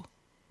true,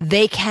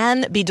 they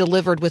can be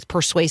delivered with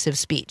persuasive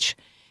speech.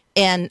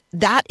 And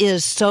that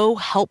is so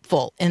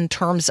helpful in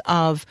terms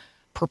of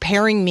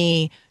preparing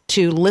me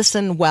to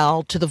listen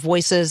well to the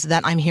voices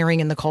that I'm hearing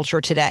in the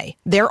culture today.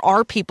 There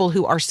are people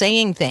who are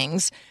saying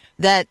things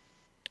that,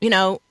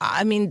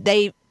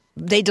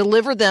 they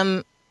deliver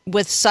them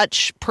with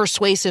such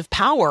persuasive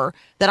power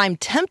that I'm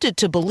tempted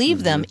to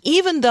believe them,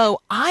 even though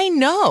I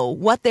know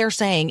what they're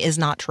saying is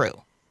not true.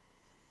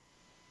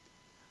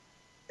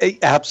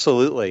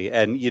 Absolutely.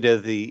 And,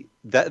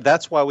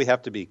 that's why we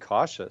have to be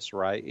cautious,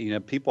 right?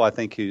 People, I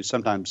think, who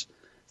sometimes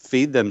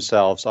feed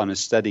themselves on a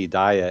steady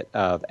diet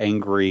of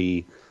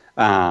angry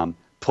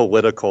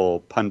political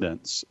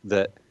pundits,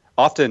 that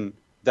often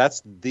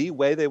that's the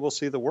way they will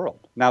see the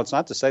world. Now, it's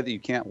not to say that you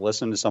can't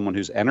listen to someone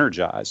who's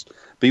energized,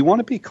 but you want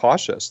to be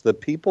cautious. The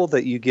people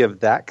that you give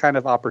that kind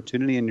of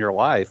opportunity in your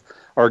life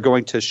are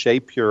going to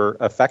shape your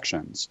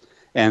affections.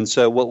 And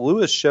so what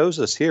Lewis shows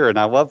us here, and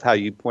I love how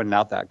you pointed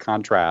out that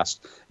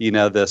contrast,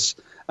 this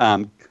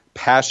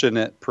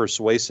passionate,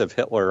 persuasive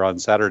Hitler on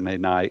Saturday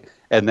night,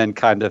 and then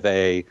kind of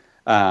a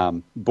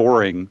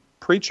boring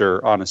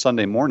preacher on a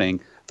Sunday morning,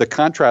 the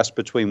contrast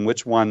between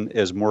which one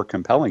is more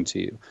compelling to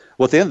you.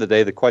 Well, at the end of the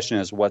day, the question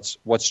is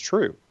what's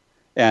true,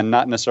 and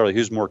not necessarily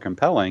who's more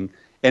compelling.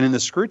 And in the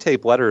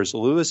Screwtape Letters,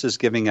 Lewis is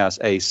giving us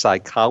a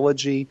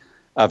psychology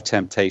of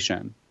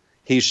temptation.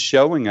 He's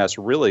showing us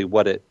really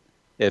what it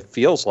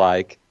feels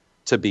like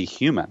to be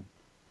human.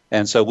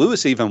 And so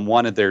Lewis even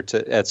wanted there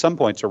to, at some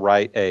point, to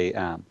write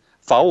a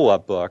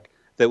follow-up book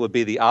that would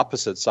be the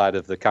opposite side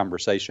of the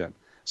conversation.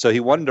 So he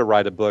wanted to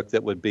write a book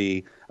that would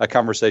be a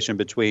conversation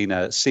between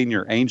a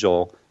senior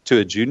angel to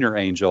a junior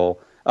angel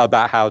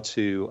about how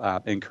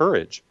to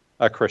encourage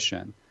a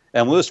Christian.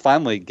 And Lewis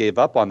finally gave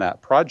up on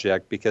that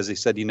project because he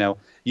said,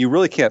 you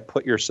really can't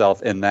put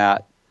yourself in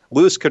that.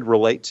 Lewis could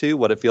relate to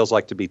what it feels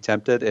like to be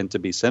tempted and to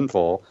be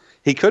sinful.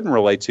 He couldn't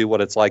relate to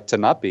what it's like to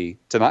not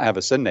have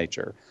a sin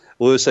nature.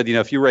 Lewis said,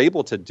 if you were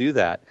able to do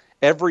that,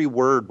 every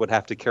word would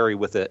have to carry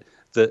with it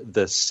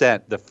the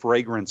scent, the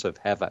fragrance of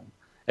heaven.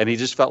 And he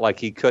just felt like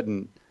he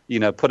couldn't,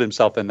 put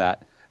himself in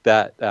that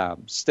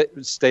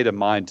state of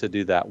mind to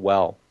do that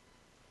well.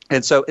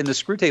 And so in the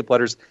Screwtape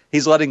Letters,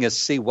 he's letting us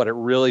see what it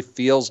really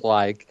feels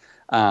like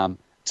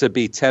to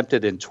be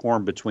tempted and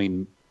torn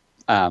between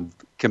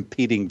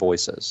competing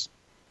voices.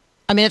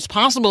 I mean, it's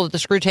possible that the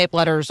Screwtape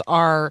Letters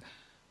are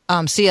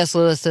C.S.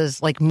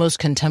 Lewis's most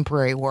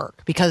contemporary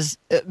work because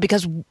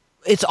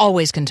it's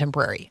always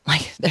contemporary.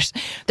 Like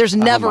there's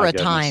never a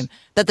time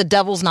that the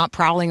devil's not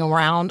prowling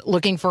around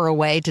looking for a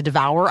way to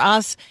devour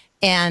us,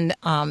 and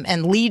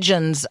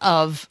legions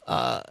of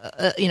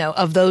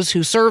those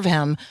who serve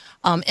him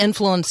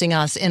influencing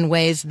us in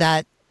ways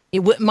that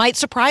it might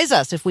surprise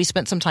us if we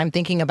spent some time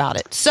thinking about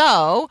it.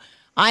 So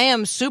I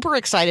am super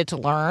excited to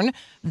learn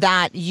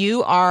that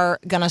you are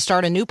going to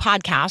start a new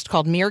podcast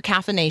called Mere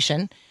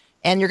Caffeination.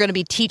 And you're going to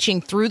be teaching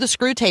through the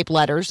Screwtape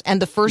Letters,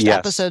 and the first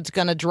episode's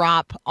going to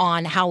drop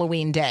on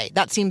Halloween Day.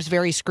 That seems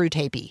very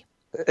Screwtapey.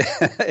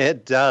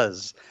 It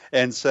does.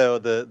 And so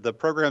the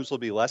programs will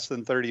be less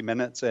than 30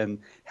 minutes, and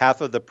half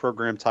of the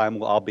program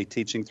time I'll be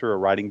teaching through a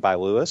writing by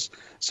Lewis.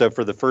 So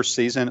for the first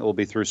season, it will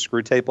be through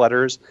Screwtape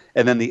Letters,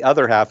 and then the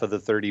other half of the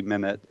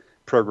 30-minute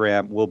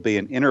program will be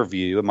an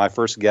interview, and my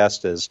first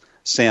guest is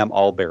Sam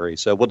Alberry.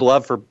 So would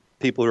love for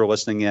people who are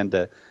listening in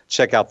to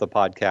check out the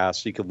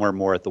podcast. You can learn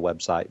more at the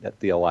website at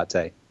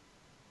Theolatte.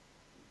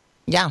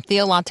 Yeah,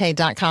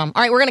 theolatte.com.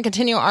 All right, we're going to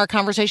continue our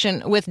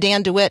conversation with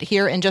Dan DeWitt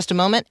here in just a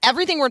moment.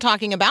 Everything we're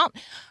talking about,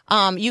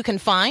 you can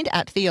find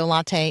at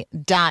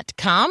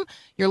theolatte.com.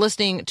 You're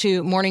listening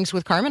to Mornings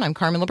with Carmen. I'm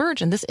Carmen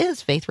LaBerge, and this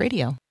is Faith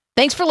Radio.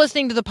 Thanks for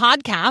listening to the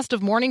podcast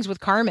of Mornings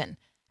with Carmen.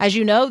 As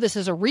you know, this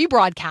is a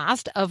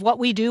rebroadcast of what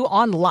we do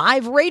on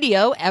live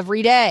radio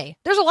every day.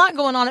 There's a lot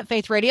going on at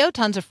Faith Radio,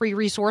 tons of free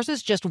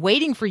resources just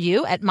waiting for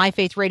you at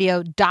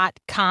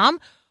myfaithradio.com.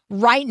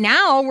 Right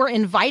now, we're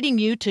inviting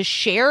you to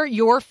share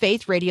your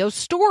Faith Radio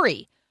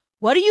story.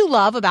 What do you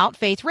love about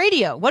Faith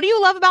Radio? What do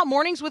you love about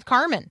Mornings with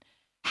Carmen?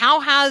 How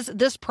has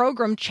this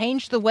program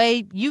changed the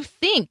way you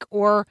think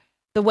or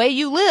the way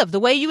you live, the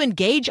way you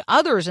engage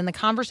others in the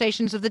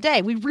conversations of the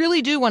day? We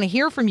really do want to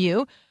hear from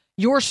you.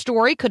 Your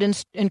story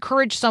could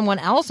encourage someone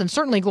else and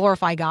certainly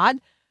glorify God.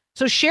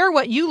 So share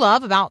what you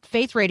love about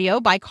Faith Radio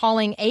by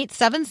calling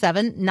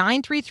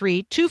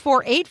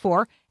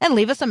 877-933-2484 and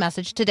leave us a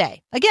message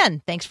today.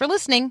 Again, thanks for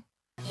listening.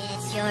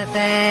 It's your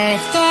birthday.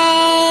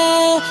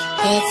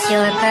 It's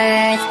your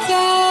birthday.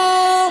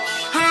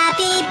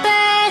 Happy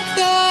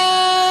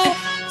birthday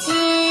to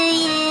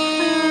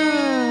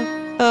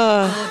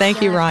you.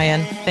 Thank you,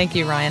 Ryan. Thank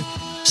you, Ryan.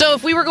 So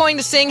if we were going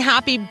to sing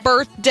happy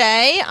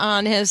birthday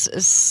on his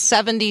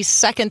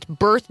 72nd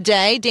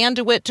birthday, Dan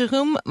DeWitt, to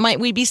whom might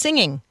we be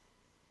singing?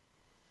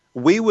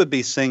 We would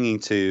be singing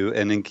to,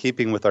 and in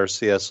keeping with our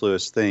C.S.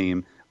 Lewis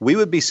theme, we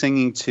would be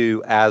singing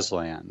to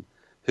Aslan,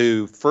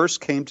 who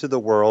first came to the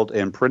world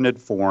in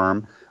printed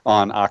form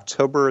on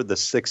October the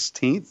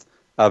 16th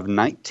of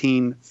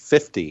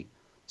 1950.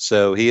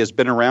 So he has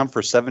been around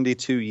for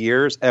 72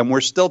 years, and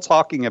we're still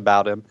talking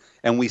about him,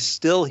 and we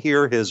still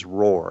hear his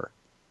roar.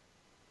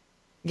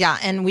 Yeah,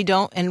 and we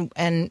don't,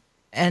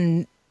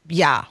 and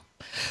yeah.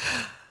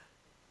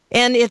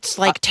 And it's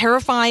like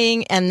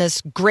terrifying and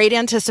this great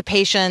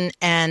anticipation,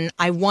 and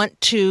I want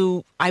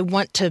to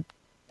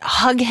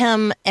hug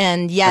him,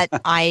 and yet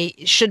I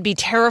should be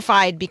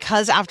terrified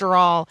because, after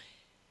all,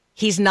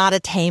 he's not a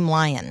tame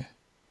lion.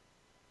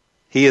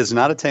 He is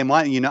not a tame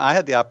lion. You know, I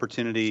had the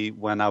opportunity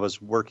when I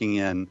was working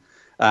in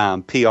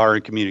PR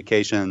and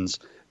communications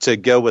to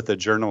go with a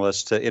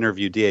journalist to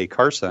interview D.A.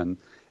 Carson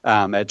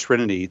at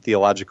Trinity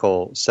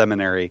Theological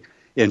Seminary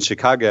in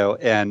Chicago,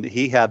 and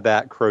he had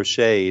that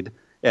crocheted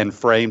and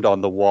framed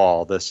on the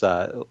wall, this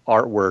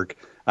artwork.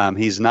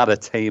 He's not a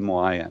tame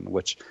lion,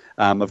 which,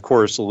 of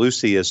course,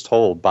 Lucy is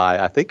told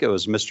by, I think it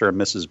was Mr. and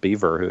Mrs.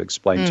 Beaver who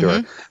explained to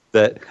her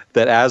that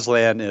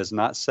Aslan is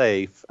not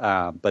safe,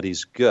 but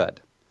he's good.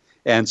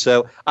 And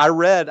so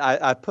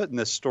I put in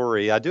this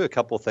story, I do a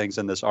couple things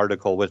in this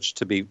article, which,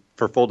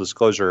 for full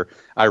disclosure,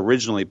 I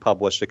originally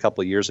published a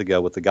couple of years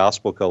ago with the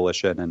Gospel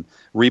Coalition and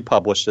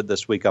republished it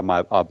this week on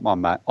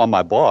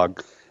my blog.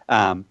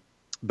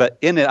 But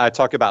in it, I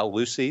talk about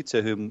Lucy,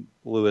 to whom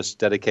Lewis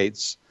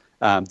dedicates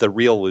the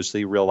real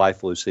Lucy, real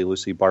life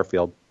Lucy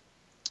Barfield.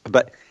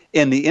 But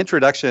in the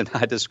introduction,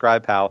 I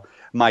describe how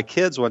my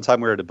kids, one time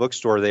we were at a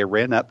bookstore, they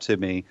ran up to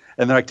me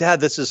and they're like, "Dad,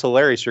 this is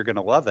hilarious. You're going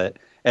to love it."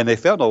 And they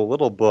found a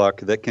little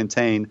book that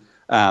contained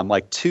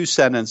like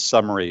 2-sentence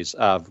summaries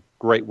of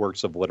great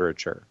works of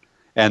literature.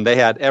 And they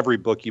had every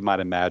book you might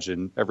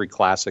imagine, every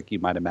classic you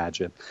might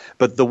imagine.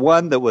 But the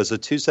one that was a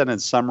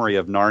 2-sentence summary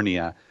of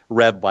Narnia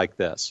read like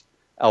this: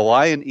 "A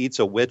lion eats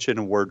a witch in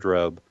a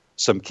wardrobe.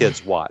 Some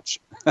kids watch."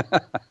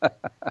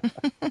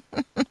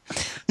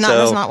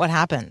 That's not what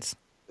happens.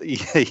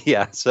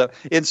 Yeah. So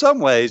in some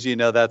ways, he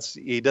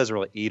doesn't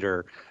really eat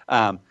her.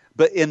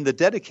 But in the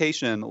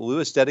dedication,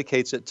 Lewis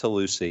dedicates it to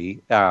Lucy,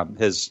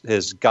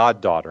 his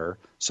goddaughter.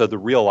 So the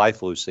real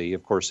life Lucy,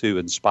 of course, who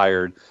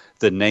inspired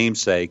the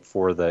namesake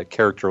for the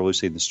character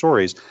Lucy in the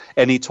stories.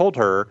 And he told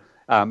her,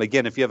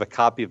 again, if you have a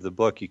copy of the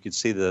book, you could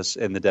see this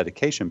in the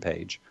dedication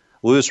page.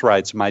 Lewis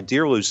writes, "My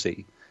dear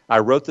Lucy, I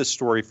wrote this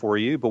story for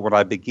you, but when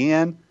I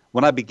began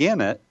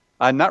it,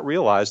 I had not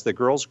realized that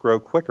girls grow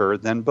quicker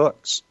than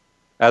books.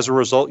 As a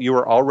result, you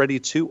are already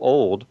too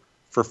old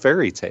for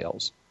fairy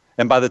tales.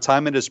 And by the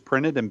time it is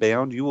printed and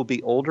bound, you will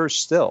be older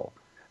still.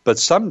 But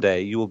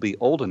someday you will be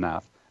old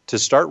enough to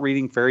start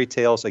reading fairy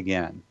tales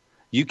again.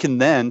 You can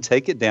then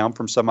take it down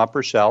from some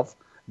upper shelf,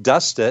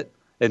 dust it,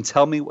 and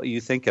tell me what you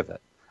think of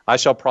it. I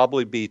shall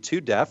probably be too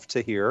deaf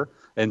to hear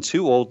and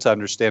too old to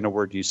understand a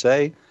word you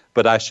say,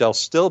 but I shall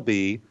still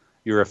be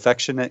your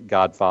affectionate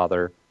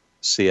godfather,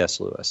 C.S.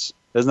 Lewis."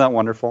 Isn't that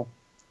wonderful?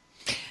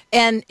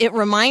 And it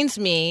reminds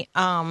me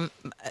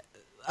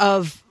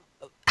of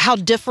how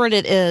different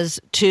it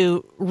is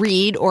to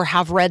read or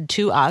have read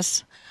to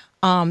us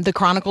the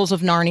Chronicles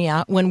of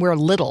Narnia when we're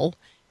little,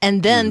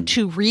 and then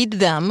to read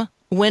them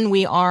when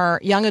we are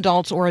young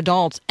adults or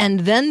adults,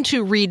 and then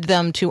to read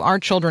them to our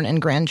children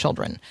and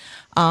grandchildren.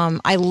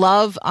 I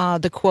love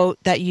the quote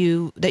that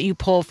you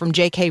pull from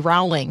J.K.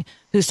 Rowling,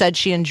 who said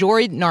she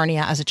enjoyed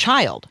Narnia as a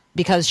child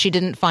because she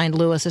didn't find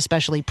Lewis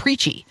especially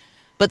preachy.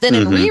 But then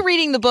in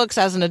rereading the books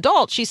as an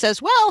adult, she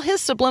says, well,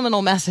 his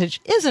subliminal message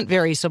isn't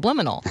very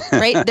subliminal,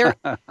 right?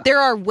 There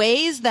are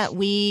ways that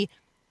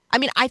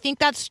I think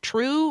that's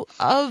true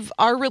of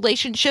our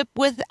relationship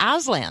with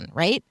Aslan,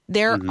 right?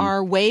 There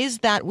are ways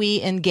that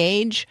we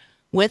engage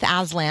with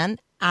Aslan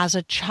as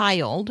a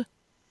child,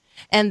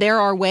 and there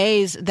are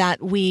ways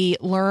that we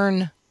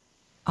learn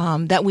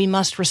that we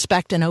must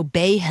respect and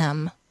obey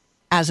him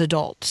as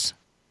adults.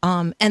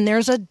 And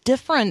there's a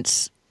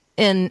difference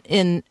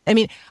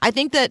I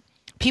think that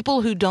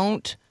people who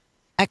don't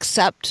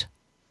accept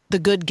the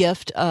good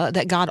gift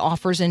that God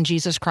offers in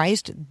Jesus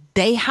Christ,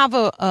 they have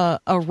a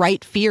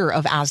right fear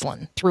of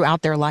Aslan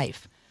throughout their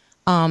life,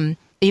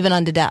 even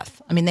unto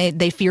death. I mean,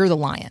 they fear the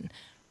lion.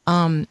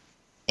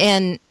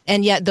 And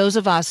yet those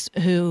of us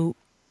who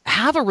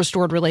have a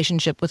restored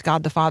relationship with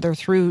God the Father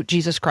through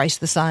Jesus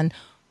Christ the Son,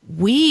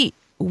 we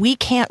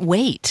can't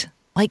wait.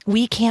 Like,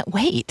 we can't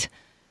wait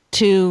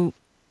to,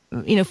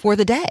 for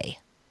the day.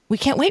 We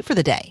can't wait for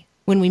the day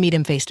when we meet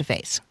him face to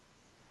face.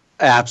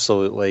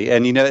 Absolutely.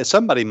 And,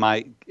 somebody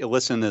might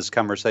listen to this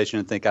conversation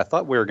and think, I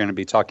thought we were going to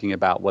be talking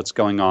about what's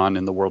going on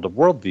in the world of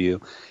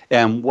worldview.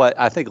 And what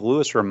I think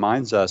Lewis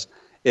reminds us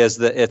is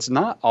that it's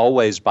not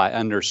always by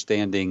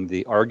understanding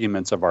the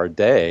arguments of our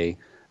day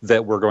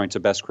that we're going to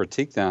best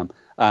critique them.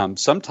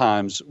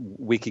 Sometimes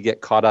we could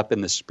get caught up in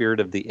the spirit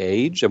of the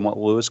age and what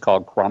Lewis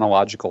called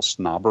chronological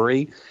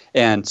snobbery.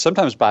 And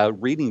sometimes by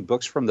reading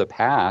books from the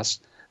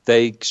past,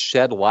 they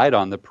shed light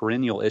on the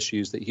perennial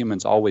issues that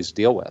humans always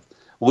deal with.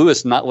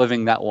 Lewis, not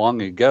living that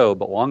long ago,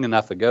 but long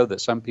enough ago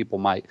that some people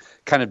might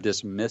kind of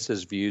dismiss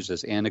his views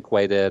as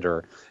antiquated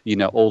or,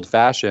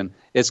 old-fashioned,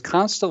 is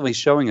constantly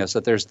showing us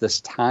that there's this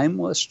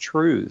timeless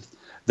truth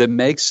that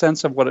makes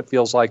sense of what it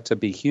feels like to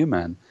be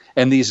human,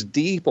 and these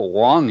deep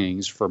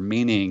longings for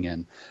meaning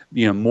and,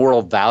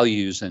 moral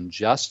values and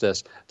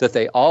justice, that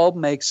they all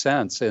make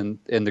sense in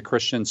the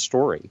Christian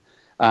story.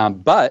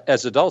 But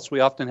as adults,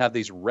 we often have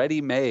these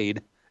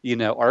ready-made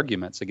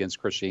arguments against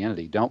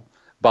Christianity. Don't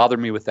bother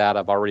me with that.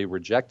 I've already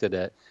rejected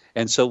it.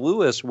 And so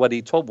Lewis, what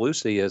he told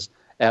Lucy is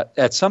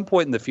at some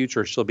point in the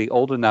future, she'll be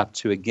old enough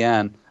to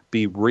again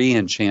be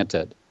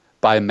re-enchanted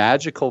by a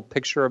magical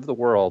picture of the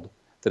world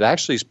that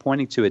actually is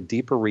pointing to a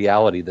deeper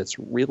reality that's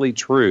really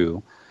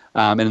true.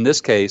 And in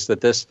this case,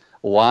 that this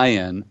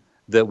lion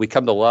that we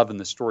come to love in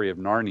the story of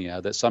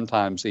Narnia, that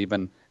sometimes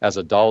even as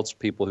adults,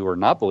 people who are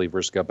not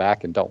believers go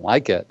back and don't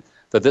like it,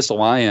 that this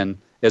lion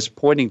is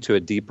pointing to a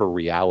deeper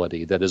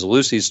reality, that as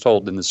Lucy's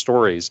told in the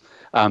stories,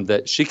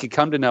 that she could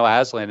come to know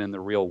Aslan in the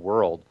real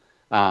world,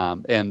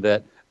 and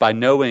that by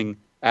knowing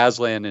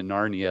Aslan in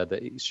Narnia,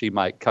 that she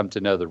might come to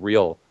know the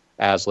real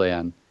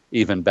Aslan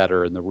even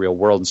better in the real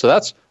world. And so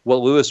that's what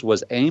Lewis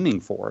was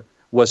aiming for,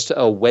 was to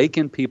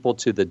awaken people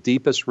to the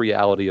deepest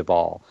reality of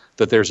all,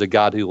 that there's a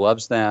God who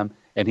loves them,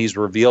 and he's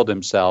revealed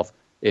himself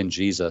in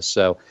Jesus.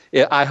 So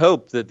I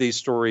hope that these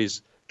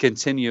stories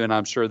continue, and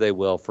I'm sure they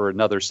will, for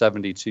another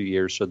 72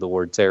 years, should the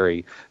Lord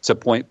tarry, to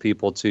point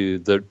people to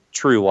the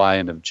true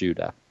Lion of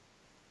Judah.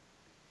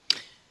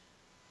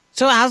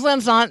 So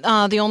Aslan's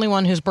not the only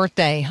one whose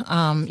birthday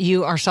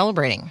you are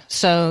celebrating.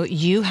 So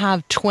you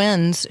have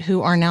twins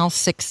who are now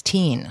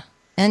 16.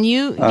 And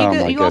you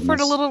offered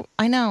a little.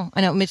 I know.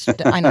 I don't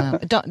know.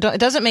 It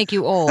doesn't make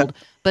you old,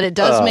 but it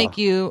does make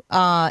you.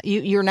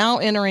 You're now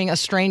entering a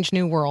strange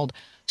new world.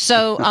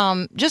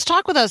 So, just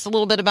talk with us a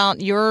little bit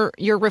about your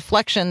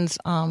reflections.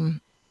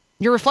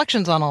 Your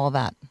reflections on all of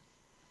that.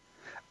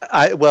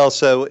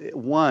 So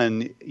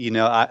one,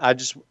 I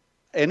just,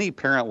 any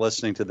parent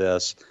listening to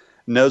this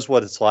knows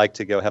what it's like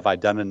to go, have I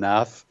done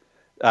enough?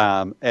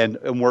 And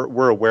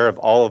we're aware of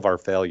all of our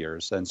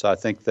failures, and so I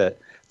think that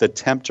the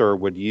tempter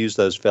would use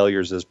those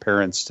failures as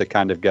parents to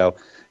kind of go,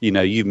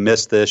 you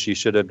missed this, you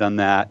should have done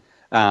that.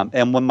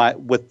 And when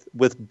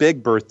with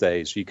big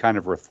birthdays, you kind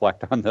of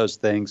reflect on those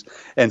things.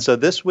 And so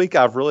this week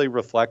I've really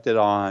reflected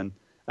on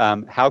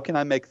how can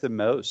I make the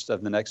most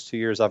of the next 2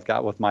 years I've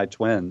got with my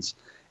twins.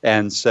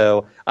 And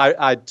so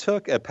I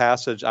took a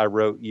passage I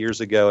wrote years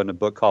ago in a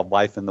book called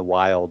Life in the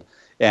Wild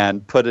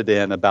and put it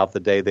in about the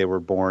day they were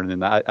born.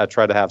 And I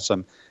try to have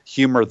some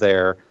humor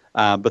there.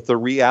 But the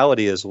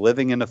reality is,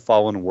 living in a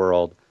fallen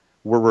world,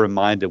 we're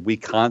reminded we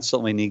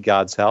constantly need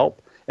God's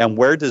help. And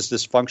where does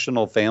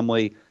dysfunctional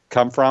family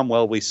come from?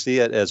 Well, we see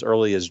it as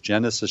early as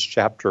Genesis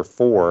chapter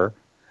 4,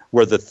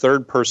 where the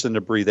third person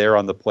to breathe air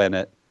on the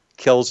planet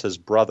kills his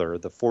brother,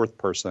 the fourth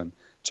person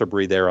to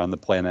breathe air on the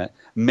planet.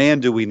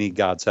 Man, do we need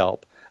God's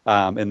help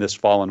in this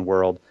fallen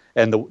world.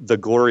 And the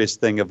glorious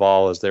thing of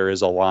all is there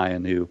is a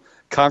lion who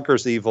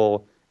conquers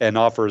evil and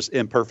offers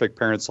imperfect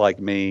parents like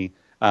me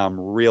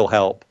real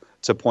help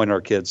to point our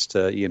kids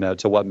to,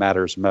 to what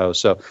matters most.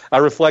 So I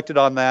reflected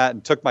on that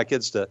and took my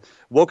kids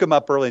woke them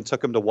up early and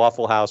took them to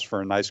Waffle House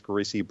for a nice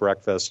greasy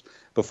breakfast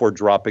before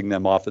dropping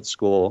them off at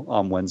school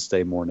on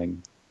Wednesday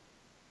morning.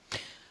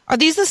 Are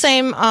these the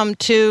same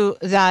two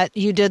that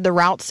you did the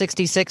Route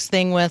 66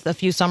 thing with a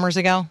few summers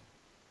ago?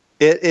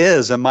 It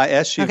is, and my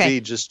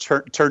SUV just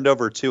turned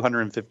over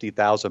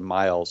 250,000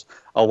 miles.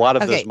 A lot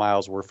of those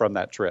miles were from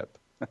that trip.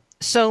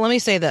 So let me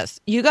say this.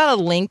 You got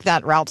to link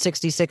that Route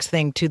 66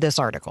 thing to this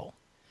article.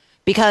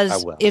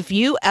 Because if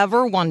you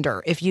ever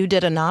wonder if you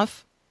did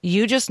enough,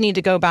 you just need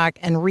to go back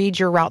and read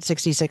your Route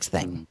 66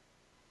 thing.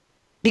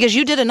 Because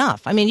you did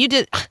enough. I mean, you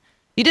did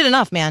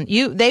enough, man.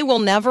 They will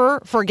never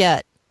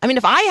forget. I mean,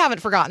 if I haven't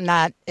forgotten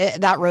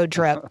that road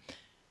trip,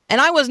 and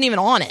I wasn't even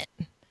on it,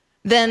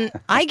 then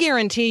I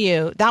guarantee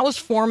you that was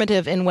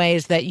formative in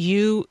ways that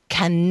you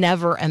can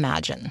never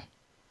imagine.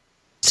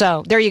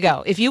 So there you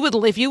go. If you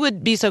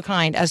would be so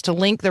kind as to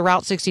link the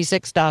Route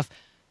 66 stuff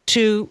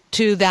to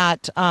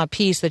that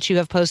piece that you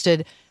have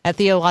posted at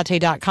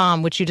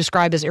theolatte.com, which you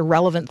describe as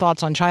irrelevant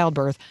thoughts on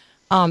childbirth.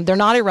 They're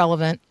not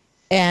irrelevant.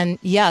 And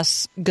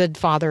yes, good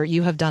Father,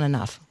 you have done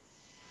enough.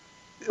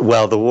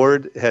 Well, the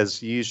Lord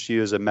has used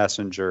you as a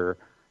messenger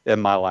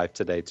in my life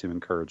today to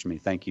encourage me.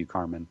 Thank you,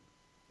 Carmen.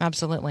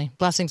 Absolutely.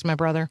 Blessings, my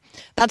brother.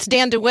 That's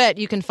Dan DeWitt.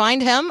 You can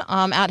find him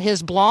at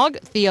his blog,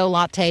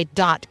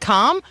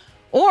 theolatte.com.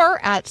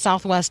 Or at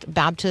Southwest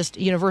Baptist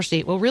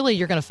University. Well, really,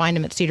 you're going to find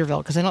him at Cedarville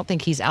because I don't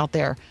think he's out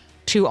there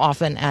too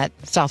often at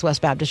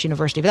Southwest Baptist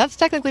University. But that's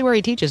technically where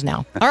he teaches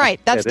now. All right,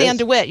 that's Dan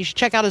DeWitt. You should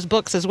check out his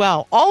books as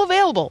well. All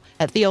available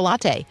at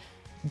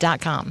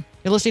theolatte.com.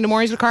 You're listening to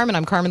Mornings with Carmen.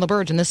 I'm Carmen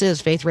LaBerge, and this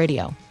is Faith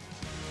Radio.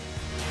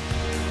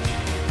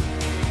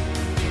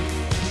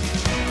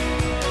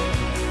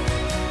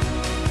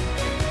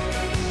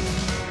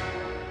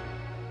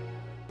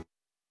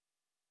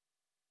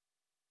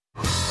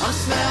 I'm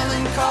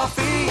smelling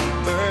coffee,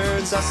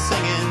 birds are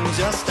singing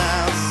just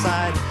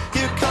outside.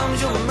 Here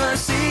comes your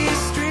mercy,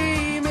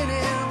 streaming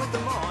in with the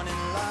morning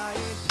light.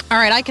 All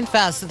right, I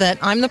confess that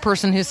I'm the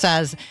person who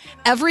says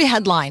every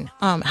headline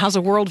has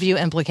a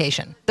worldview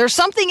implication. There's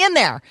something in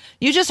there.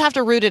 You just have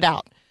to root it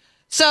out.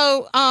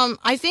 So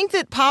I think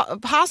that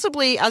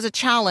possibly as a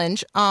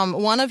challenge,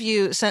 one of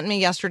you sent me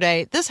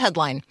yesterday this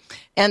headline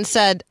and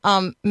said,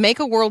 make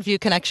a worldview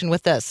connection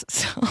with this.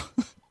 So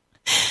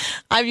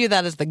I view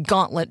that as the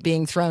gauntlet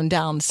being thrown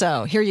down.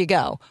 So here you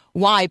go.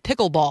 Why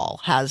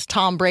pickleball has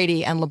Tom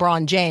Brady and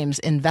LeBron James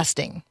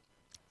investing.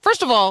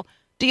 First of all,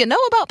 do you know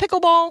about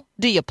pickleball?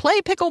 Do you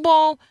play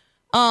pickleball?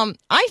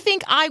 I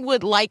think I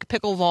would like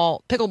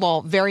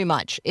pickleball very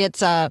much.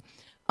 It's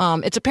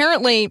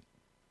apparently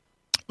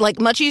like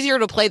much easier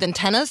to play than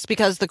tennis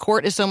because the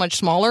court is so much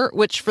smaller,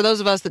 which for those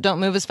of us that don't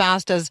move as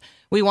fast as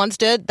we once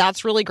did,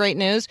 that's really great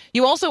news.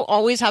 You also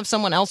always have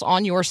someone else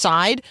on your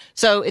side.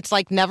 So it's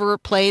like never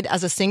played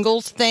as a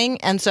singles thing.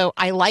 And so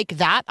I like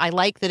that. I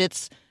like that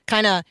it's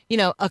kind of,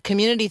 a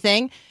community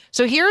thing.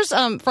 So here's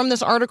from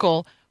this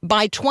article.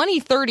 By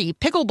 2030,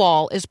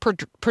 pickleball is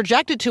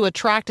projected to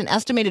attract an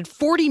estimated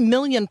 40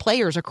 million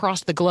players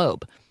across the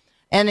globe.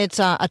 And it's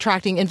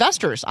attracting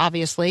investors,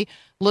 obviously,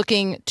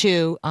 looking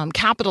to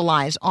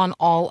capitalize on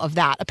all of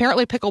that.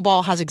 Apparently,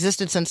 pickleball has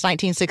existed since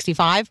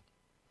 1965.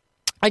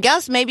 I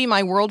guess maybe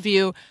my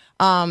worldview,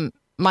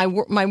 my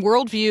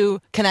worldview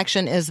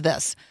connection is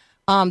this.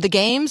 The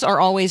games are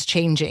always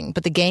changing,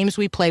 but the games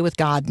we play with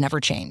God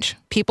never change.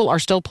 People are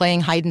still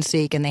playing hide and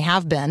seek, and they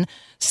have been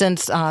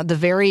since the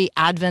very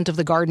advent of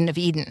the Garden of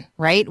Eden,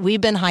 right?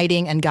 We've been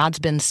hiding, and God's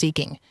been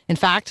seeking. In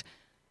fact,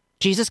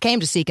 Jesus came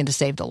to seek and to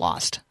save the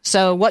lost.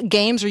 So what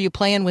games are you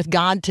playing with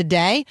God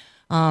today?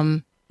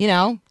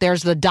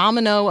 There's the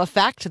domino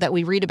effect that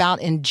we read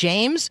about in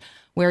James,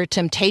 where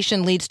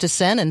temptation leads to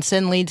sin and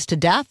sin leads to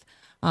death.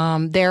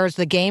 There's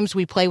the games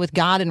we play with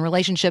God in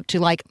relationship to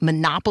like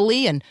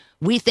Monopoly, and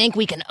we think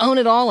we can own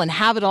it all and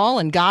have it all.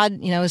 And God,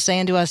 is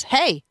saying to us,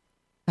 hey,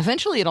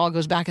 eventually it all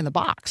goes back in the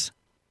box.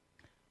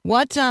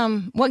 What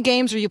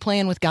games are you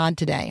playing with God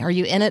today? Are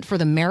you in it for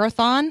the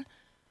marathon?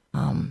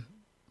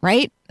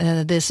 Right?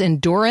 This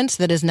endurance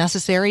that is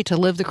necessary to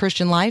live the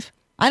Christian life?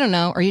 I don't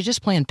know. Are you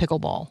just playing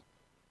pickleball?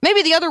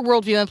 Maybe the other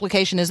worldview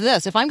implication is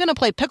this. If I'm going to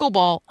play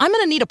pickleball, I'm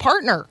going to need a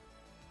partner.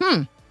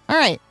 All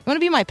right. You want to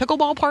be my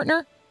pickleball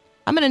partner?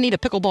 I'm going to need a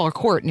pickleball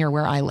court near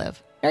where I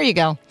live. There you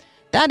go.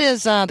 That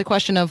is the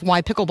question of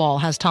why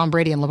pickleball has Tom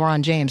Brady and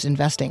LeBron James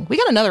investing. We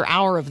got another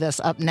hour of this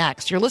up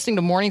next. You're listening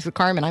to Mornings with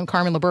Carmen. I'm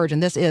Carmen LaBerge,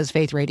 and this is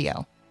Faith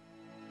Radio.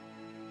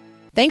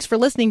 Thanks for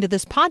listening to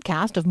this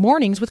podcast of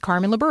Mornings with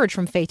Carmen LaBerge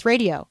from Faith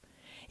Radio.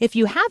 If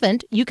you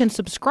haven't, you can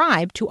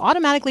subscribe to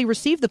automatically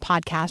receive the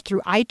podcast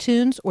through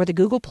iTunes or the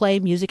Google Play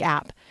Music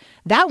app.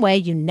 That way,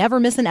 you never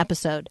miss an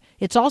episode.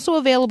 It's also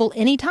available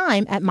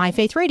anytime at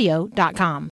myfaithradio.com.